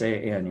 at the SAA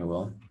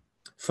Annual,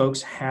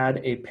 folks had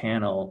a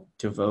panel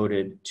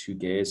devoted to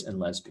gays and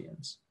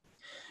lesbians.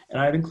 And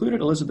I've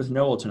included Elizabeth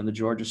Knowlton in the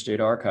Georgia State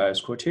Archives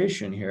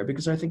quotation here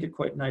because I think it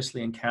quite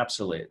nicely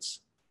encapsulates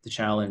the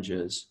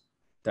challenges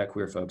that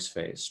queer folks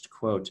faced.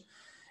 Quote,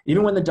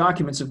 "Even when the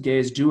documents of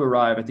gays do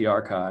arrive at the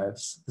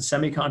archives, the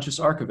semi-conscious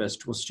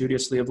archivist will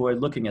studiously avoid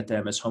looking at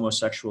them as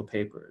homosexual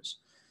papers,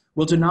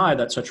 will deny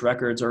that such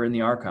records are in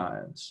the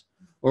archives,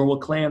 or will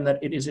claim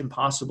that it is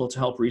impossible to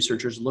help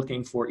researchers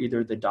looking for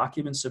either the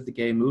documents of the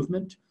gay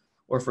movement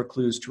or for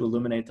clues to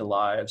illuminate the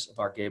lives of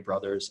our gay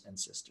brothers and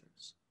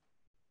sisters."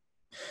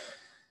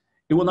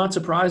 It will not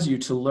surprise you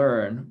to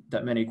learn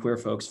that many queer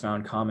folks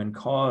found common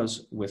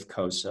cause with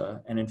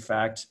COSA and in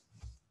fact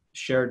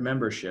shared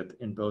membership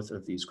in both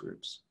of these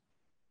groups.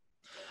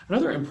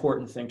 Another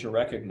important thing to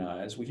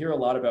recognize, we hear a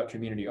lot about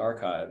community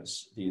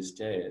archives these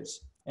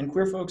days, and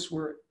queer folks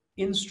were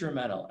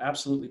instrumental,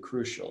 absolutely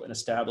crucial in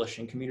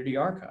establishing community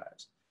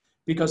archives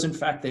because in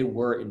fact they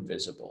were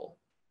invisible.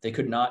 They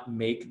could not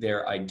make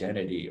their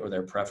identity or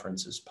their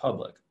preferences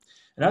public.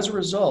 And as a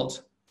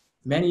result,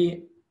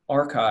 many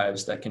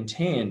archives that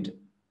contained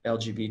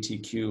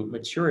LGBTQ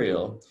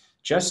material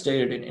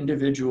gestated in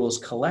individuals'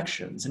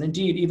 collections, and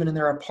indeed even in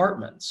their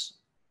apartments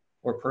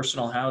or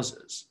personal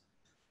houses.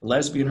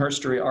 Lesbian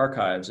Herstory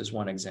Archives is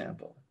one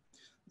example.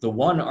 The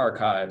One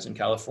Archives in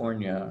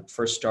California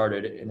first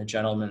started in a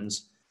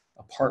gentleman's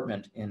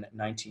apartment in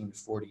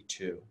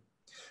 1942.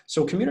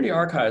 So community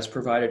archives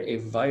provided a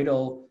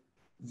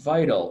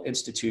vital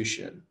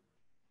institution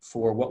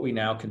for what we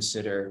now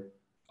consider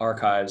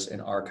archives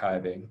and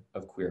archiving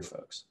of queer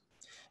folks.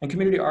 And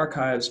community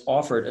archives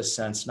offered a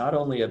sense not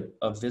only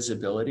of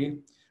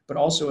visibility, but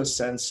also a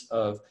sense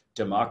of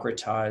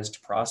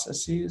democratized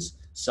processes,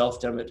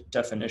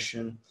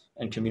 self-definition,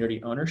 and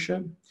community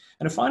ownership.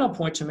 And a final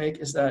point to make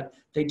is that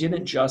they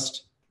didn't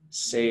just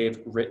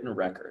save written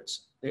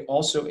records. They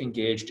also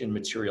engaged in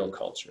material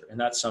culture. And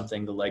that's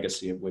something, the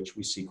legacy of which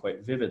we see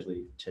quite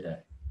vividly today.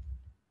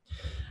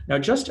 Now,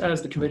 just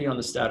as the Committee on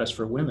the Status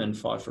for Women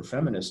fought for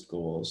feminist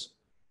goals,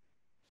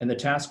 and the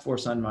Task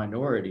Force on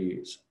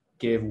Minorities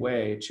gave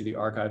way to the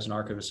Archives and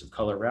Archivists of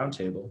Color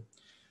Roundtable,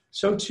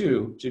 so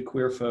too did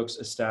queer folks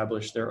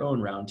establish their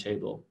own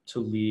roundtable to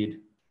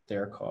lead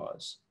their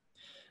cause.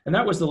 And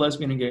that was the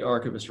Lesbian and Gay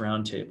Archivist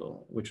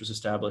Roundtable, which was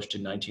established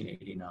in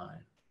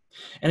 1989.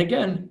 And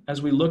again,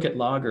 as we look at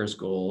Lager's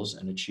goals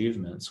and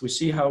achievements, we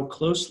see how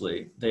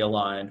closely they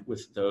aligned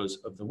with those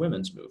of the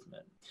women's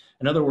movement.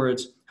 In other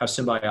words, how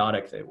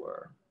symbiotic they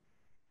were,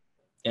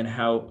 and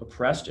how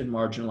oppressed and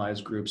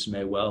marginalized groups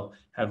may well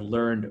have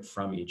learned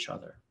from each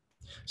other.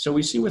 So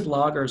we see with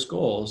Lager's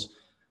goals,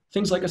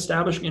 things like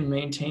establishing and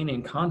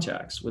maintaining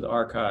contacts with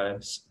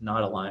archives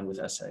not aligned with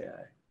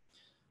SAA,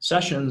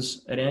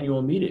 sessions at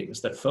annual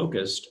meetings that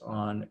focused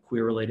on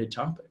queer-related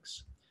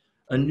topics,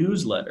 a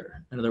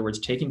newsletter, in other words,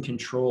 taking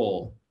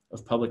control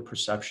of public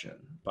perception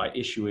by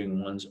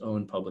issuing one's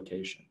own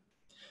publication,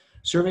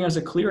 serving as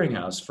a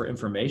clearinghouse for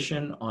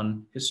information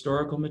on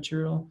historical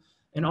material,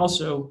 and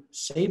also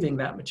saving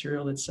that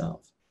material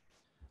itself.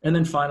 And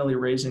then finally,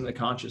 raising the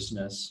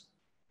consciousness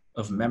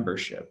of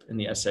membership in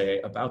the SAA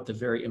about the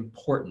very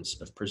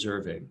importance of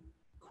preserving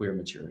queer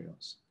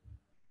materials.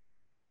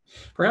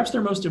 Perhaps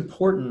their most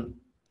important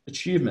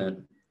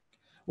achievement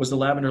was the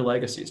Lavender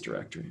Legacies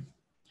Directory.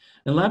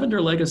 And Lavender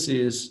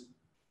Legacies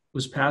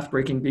was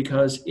path-breaking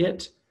because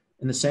it,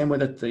 in the same way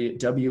that the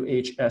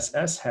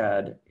WHSS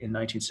had in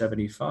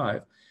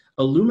 1975,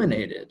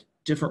 illuminated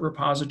different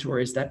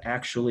repositories that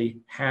actually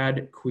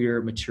had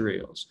queer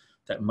materials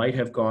that might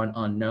have gone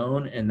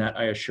unknown and that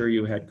I assure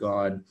you had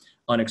gone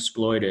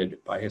unexploited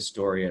by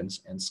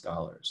historians and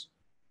scholars.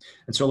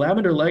 And so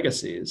Lavender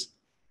Legacies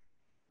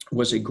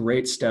was a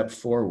great step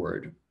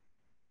forward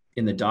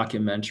in the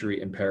documentary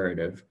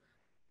imperative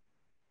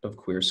of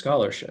queer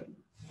scholarship.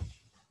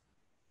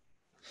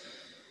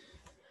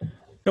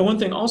 Now, one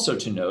thing also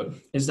to note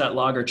is that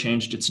Lager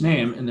changed its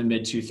name in the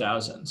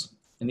mid-2000s.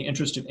 In the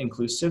interest of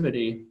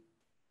inclusivity,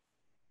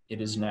 it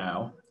is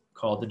now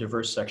called the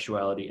Diverse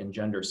Sexuality and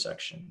Gender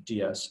Section,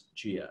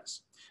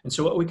 DSGS. And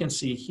so what we can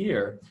see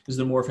here is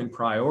the morphing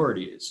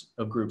priorities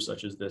of groups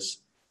such as this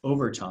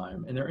over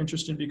time, and their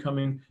interest in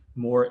becoming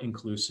more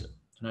inclusive.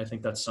 And I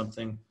think that's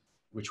something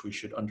which we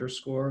should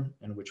underscore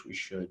and which we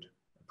should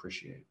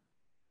appreciate.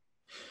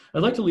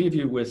 I'd like to leave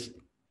you with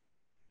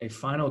a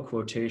final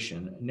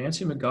quotation.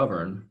 Nancy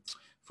McGovern,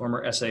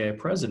 former SAA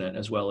president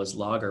as well as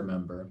Lager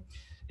member,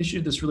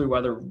 issued this really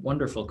rather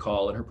wonderful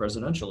call in her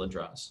presidential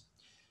address.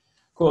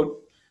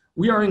 Quote,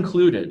 "We are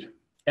included.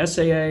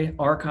 SAA,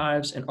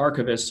 archives, and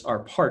archivists are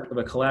part of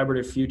a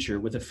collaborative future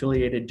with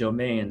affiliated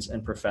domains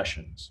and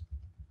professions.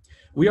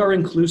 We are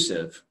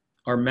inclusive.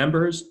 Our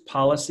members,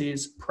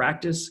 policies,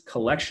 practice,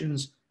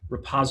 collections,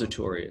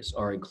 repositories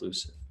are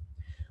inclusive.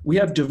 We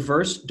have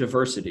diverse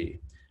diversity.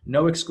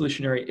 No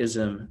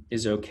exclusionary-ism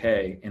is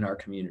okay in our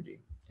community,"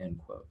 end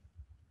quote.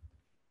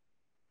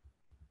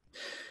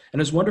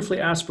 And as wonderfully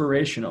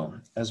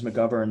aspirational as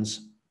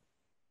McGovern's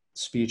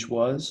speech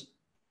was,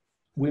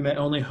 we may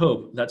only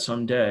hope that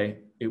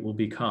someday it will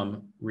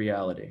become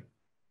reality.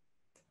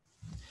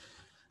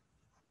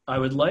 I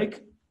would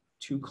like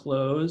to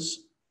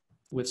close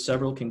with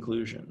several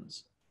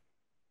conclusions.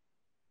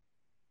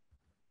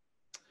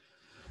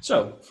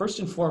 So, first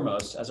and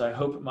foremost, as I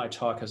hope my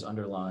talk has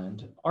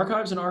underlined,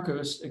 archives and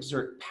archivists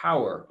exert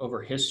power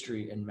over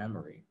history and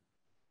memory,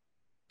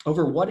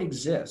 over what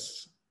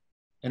exists,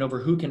 and over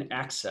who can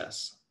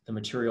access the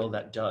material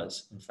that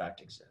does, in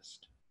fact,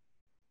 exist.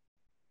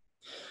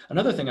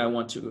 Another thing I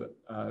want to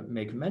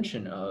make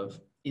mention of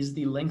is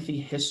the lengthy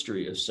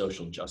history of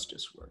social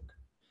justice work.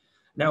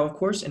 Now, of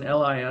course, in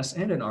LIS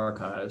and in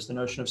archives, the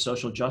notion of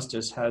social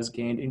justice has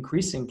gained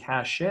increasing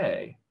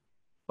cachet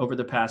over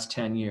the past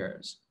 10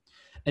 years.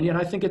 And yet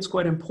I think it's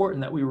quite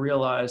important that we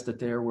realize that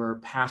there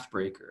were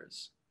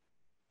pathbreakers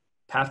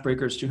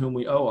to whom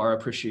we owe our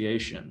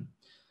appreciation,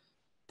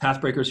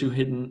 pathbreakers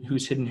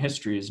whose hidden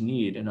histories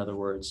need, in other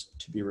words,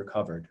 to be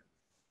recovered.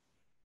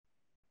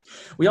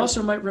 We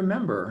also might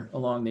remember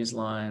along these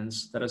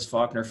lines that, as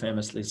Faulkner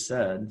famously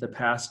said, the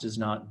past is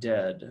not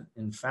dead.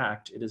 In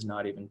fact, it is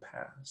not even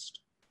past.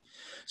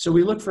 So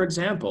we look, for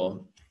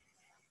example,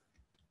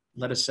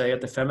 let us say, at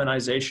the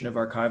feminization of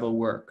archival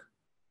work.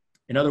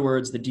 In other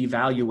words, the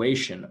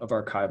devaluation of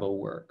archival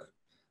work,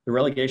 the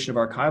relegation of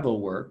archival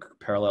work,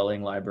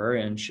 paralleling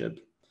librarianship,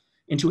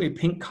 into a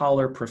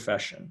pink-collar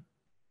profession.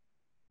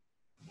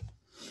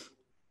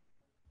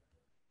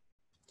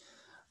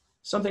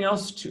 Something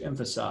else to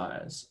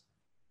emphasize,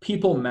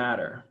 people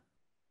matter.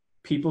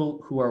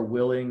 People who are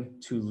willing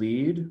to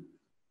lead,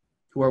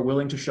 who are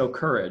willing to show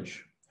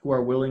courage, who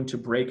are willing to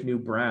break new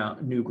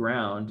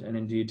ground, and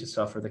indeed to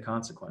suffer the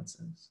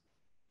consequences.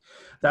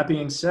 That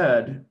being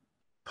said,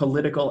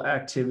 political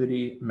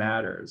activity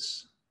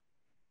matters.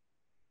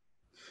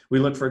 We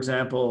look, for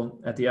example,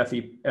 at the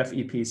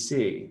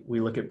FEPC. We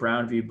look at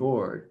Brown v.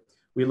 Board.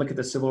 We look at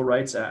the Civil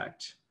Rights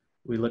Act.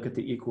 We look at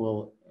the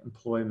Equal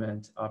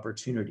Employment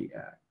Opportunity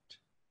Act.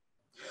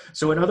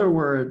 So in other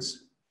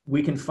words,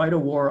 we can fight a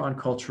war on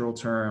cultural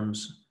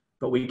terms,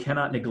 but we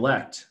cannot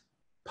neglect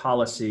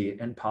policy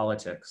and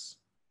politics.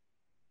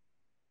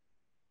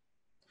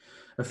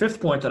 A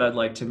fifth point that I'd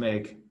like to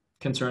make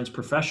concerns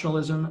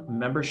professionalism,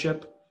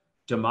 membership,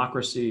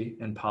 democracy,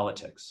 and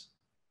politics.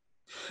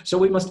 So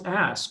we must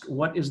ask,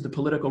 what is the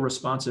political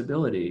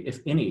responsibility, if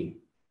any,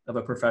 of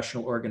a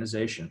professional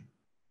organization?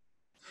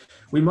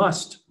 We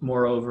must,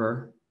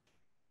 moreover,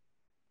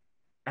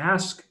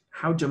 ask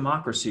how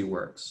democracy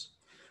works.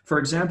 For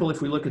example,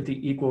 if we look at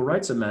the Equal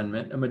Rights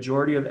Amendment, a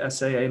majority of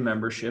SAA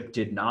membership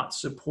did not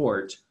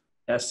support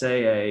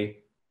SAA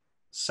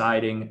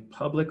siding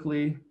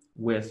publicly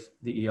with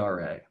the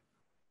ERA.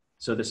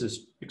 So this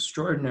is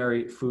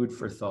extraordinary food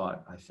for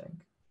thought, I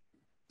think.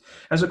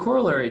 As a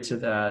corollary to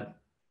that,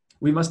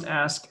 we must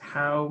ask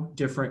how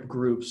different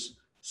groups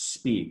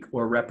speak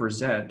or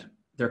represent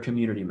their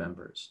community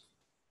members.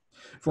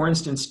 For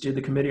instance, did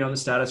the Committee on the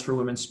Status for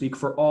Women speak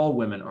for all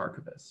women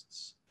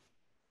archivists?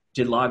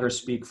 Did Lager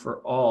speak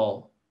for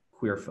all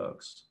queer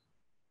folks?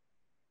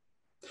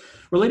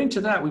 Relating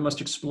to that, we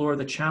must explore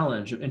the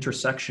challenge of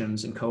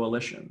intersections and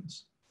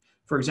coalitions.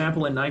 For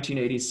example, in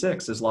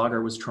 1986, as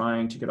Lager was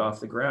trying to get off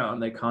the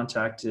ground, they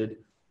contacted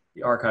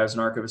the Archives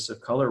and Archivists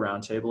of Color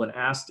Roundtable and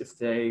asked if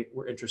they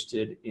were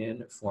interested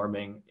in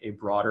forming a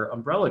broader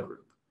umbrella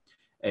group.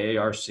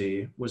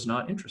 AARC was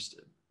not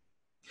interested.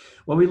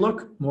 When we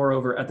look,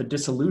 moreover, at the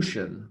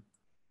dissolution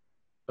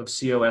of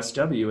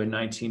COSW in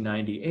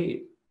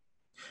 1998,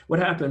 what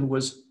happened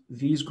was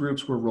these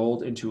groups were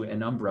rolled into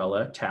an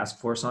umbrella task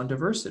force on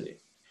diversity.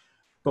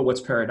 But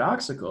what's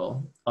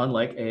paradoxical,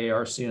 unlike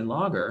AARC and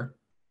Lager,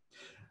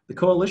 the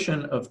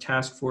coalition of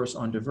task force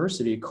on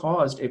diversity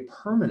caused a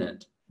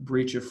permanent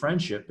breach of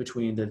friendship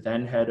between the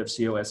then head of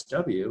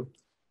COSW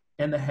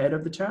and the head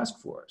of the task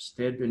force.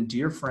 They had been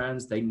dear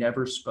friends. They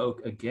never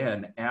spoke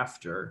again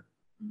after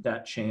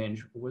that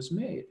change was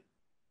made.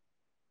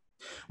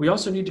 We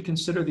also need to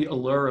consider the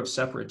allure of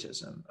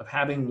separatism, of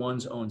having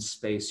one's own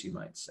space, you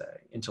might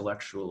say,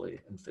 intellectually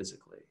and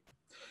physically.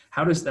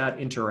 How does that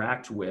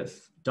interact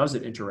with, does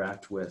it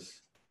interact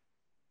with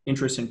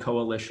interests in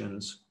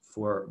coalitions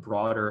for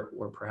broader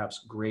or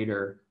perhaps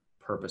greater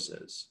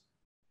purposes?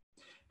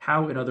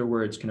 How, in other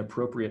words, can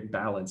appropriate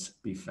balance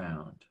be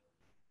found?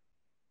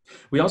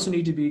 We also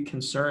need to be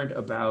concerned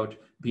about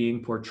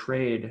being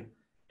portrayed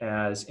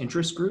as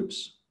interest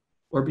groups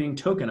or being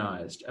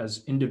tokenized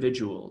as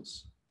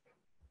individuals.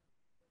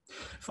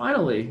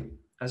 Finally,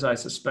 as I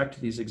suspect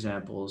these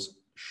examples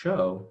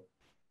show,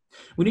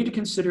 we need to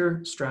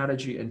consider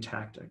strategy and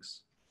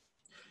tactics.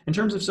 In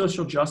terms of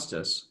social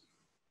justice,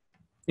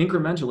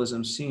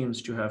 incrementalism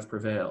seems to have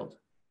prevailed.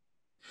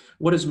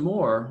 What is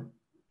more,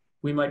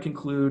 we might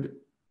conclude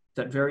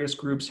that various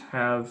groups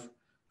have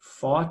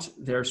fought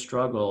their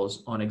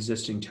struggles on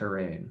existing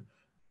terrain.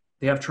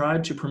 They have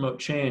tried to promote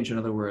change, in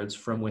other words,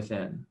 from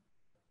within.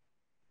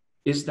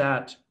 Is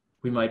that,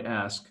 we might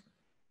ask,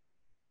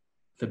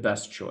 the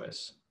best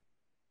choice?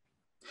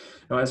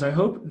 Now, as I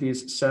hope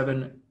these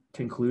 7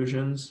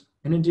 conclusions,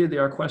 and indeed they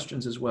are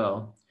questions as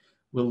well,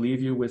 will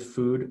leave you with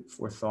food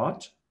for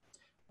thought,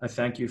 I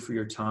thank you for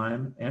your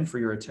time and for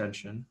your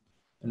attention,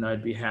 and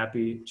I'd be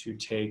happy to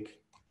take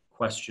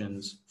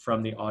questions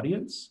from the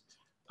audience.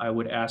 I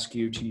would ask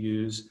you to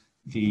use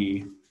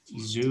the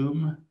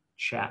Zoom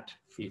chat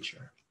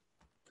feature.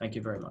 Thank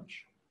you very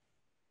much.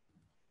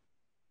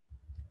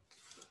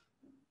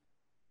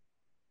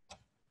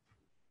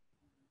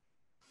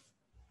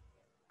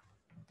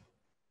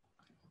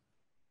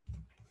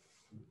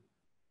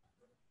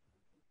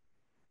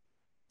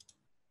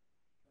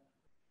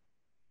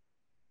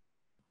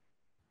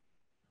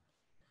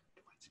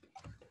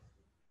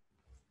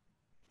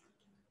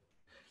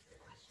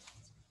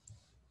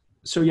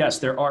 So yes,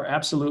 there are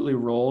absolutely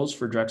roles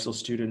for Drexel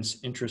students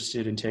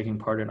interested in taking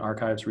part in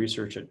archives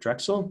research at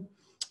Drexel.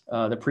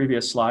 The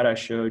previous slide I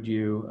showed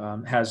you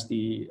has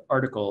the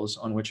articles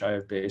on which I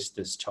have based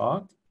this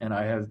talk, and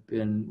I have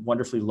been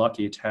wonderfully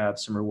lucky to have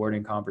some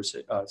rewarding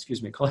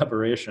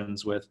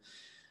collaborations with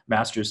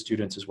master's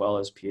students as well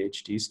as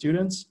PhD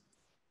students.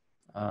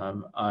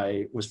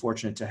 I was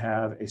fortunate to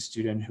have a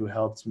student who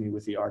helped me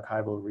with the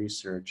archival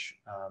research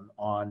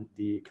on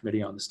the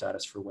Committee on the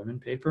Status for Women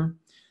paper.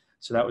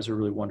 So that was a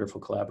really wonderful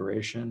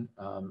collaboration.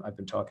 I've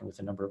been talking with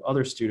a number of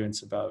other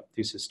students about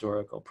these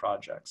historical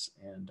projects,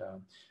 and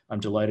I'm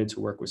delighted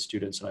to work with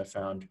students, and I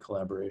found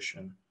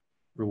collaboration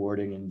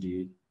rewarding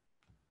indeed.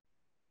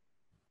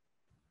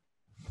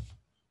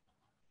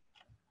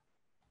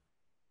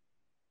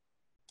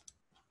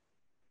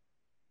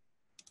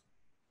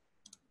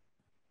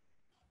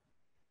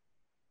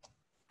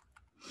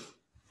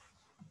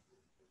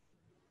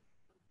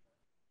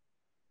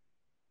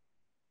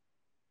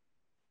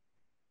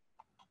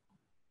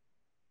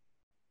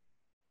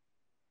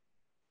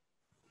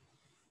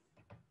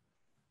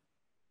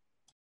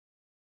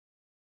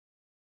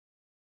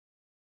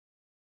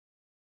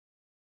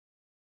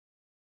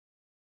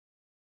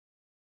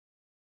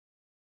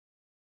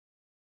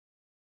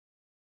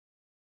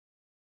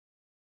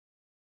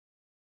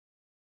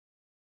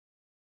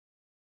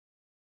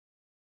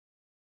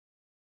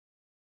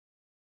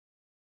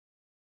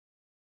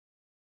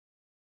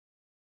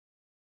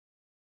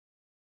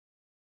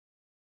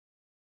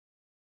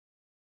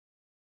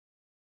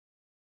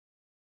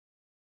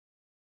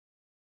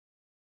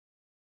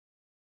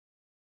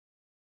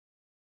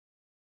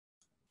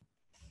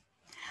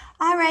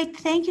 All right,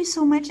 thank you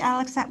so much,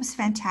 Alex. That was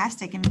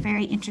fantastic and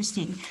very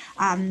interesting.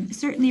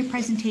 Certainly your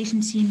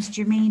presentation seems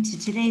germane to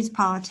today's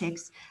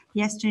politics.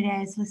 Yesterday, I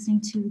was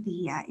listening to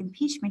the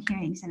impeachment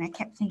hearings, and I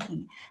kept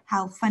thinking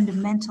how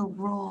fundamental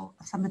role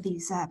some of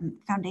these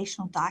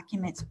foundational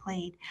documents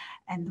played,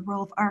 and the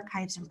role of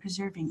archives in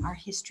preserving our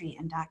history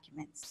and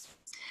documents.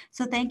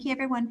 So thank you,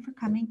 everyone, for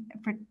coming,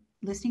 for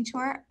listening to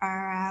our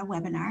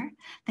webinar.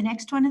 The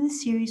next one in the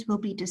series will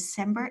be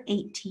December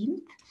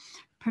 18th.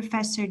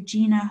 Professor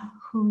Gina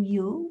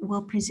Hu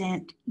will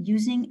present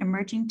Using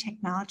Emerging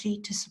Technology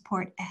to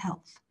Support a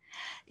Health.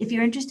 If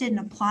you're interested in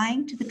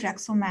applying to the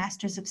Drexel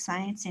Masters of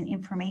Science in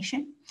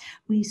Information,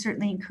 we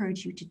certainly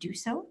encourage you to do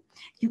so.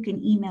 You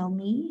can email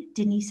me,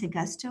 Denise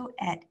Agosto,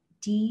 at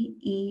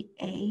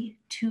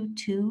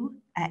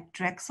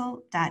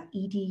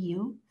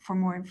dea22@drexel.edu for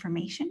more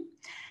information.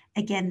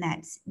 Again,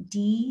 that's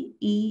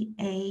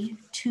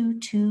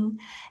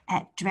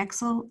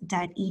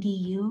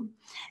dea22@drexel.edu.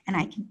 And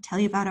I can tell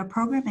you about our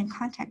program and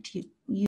contact you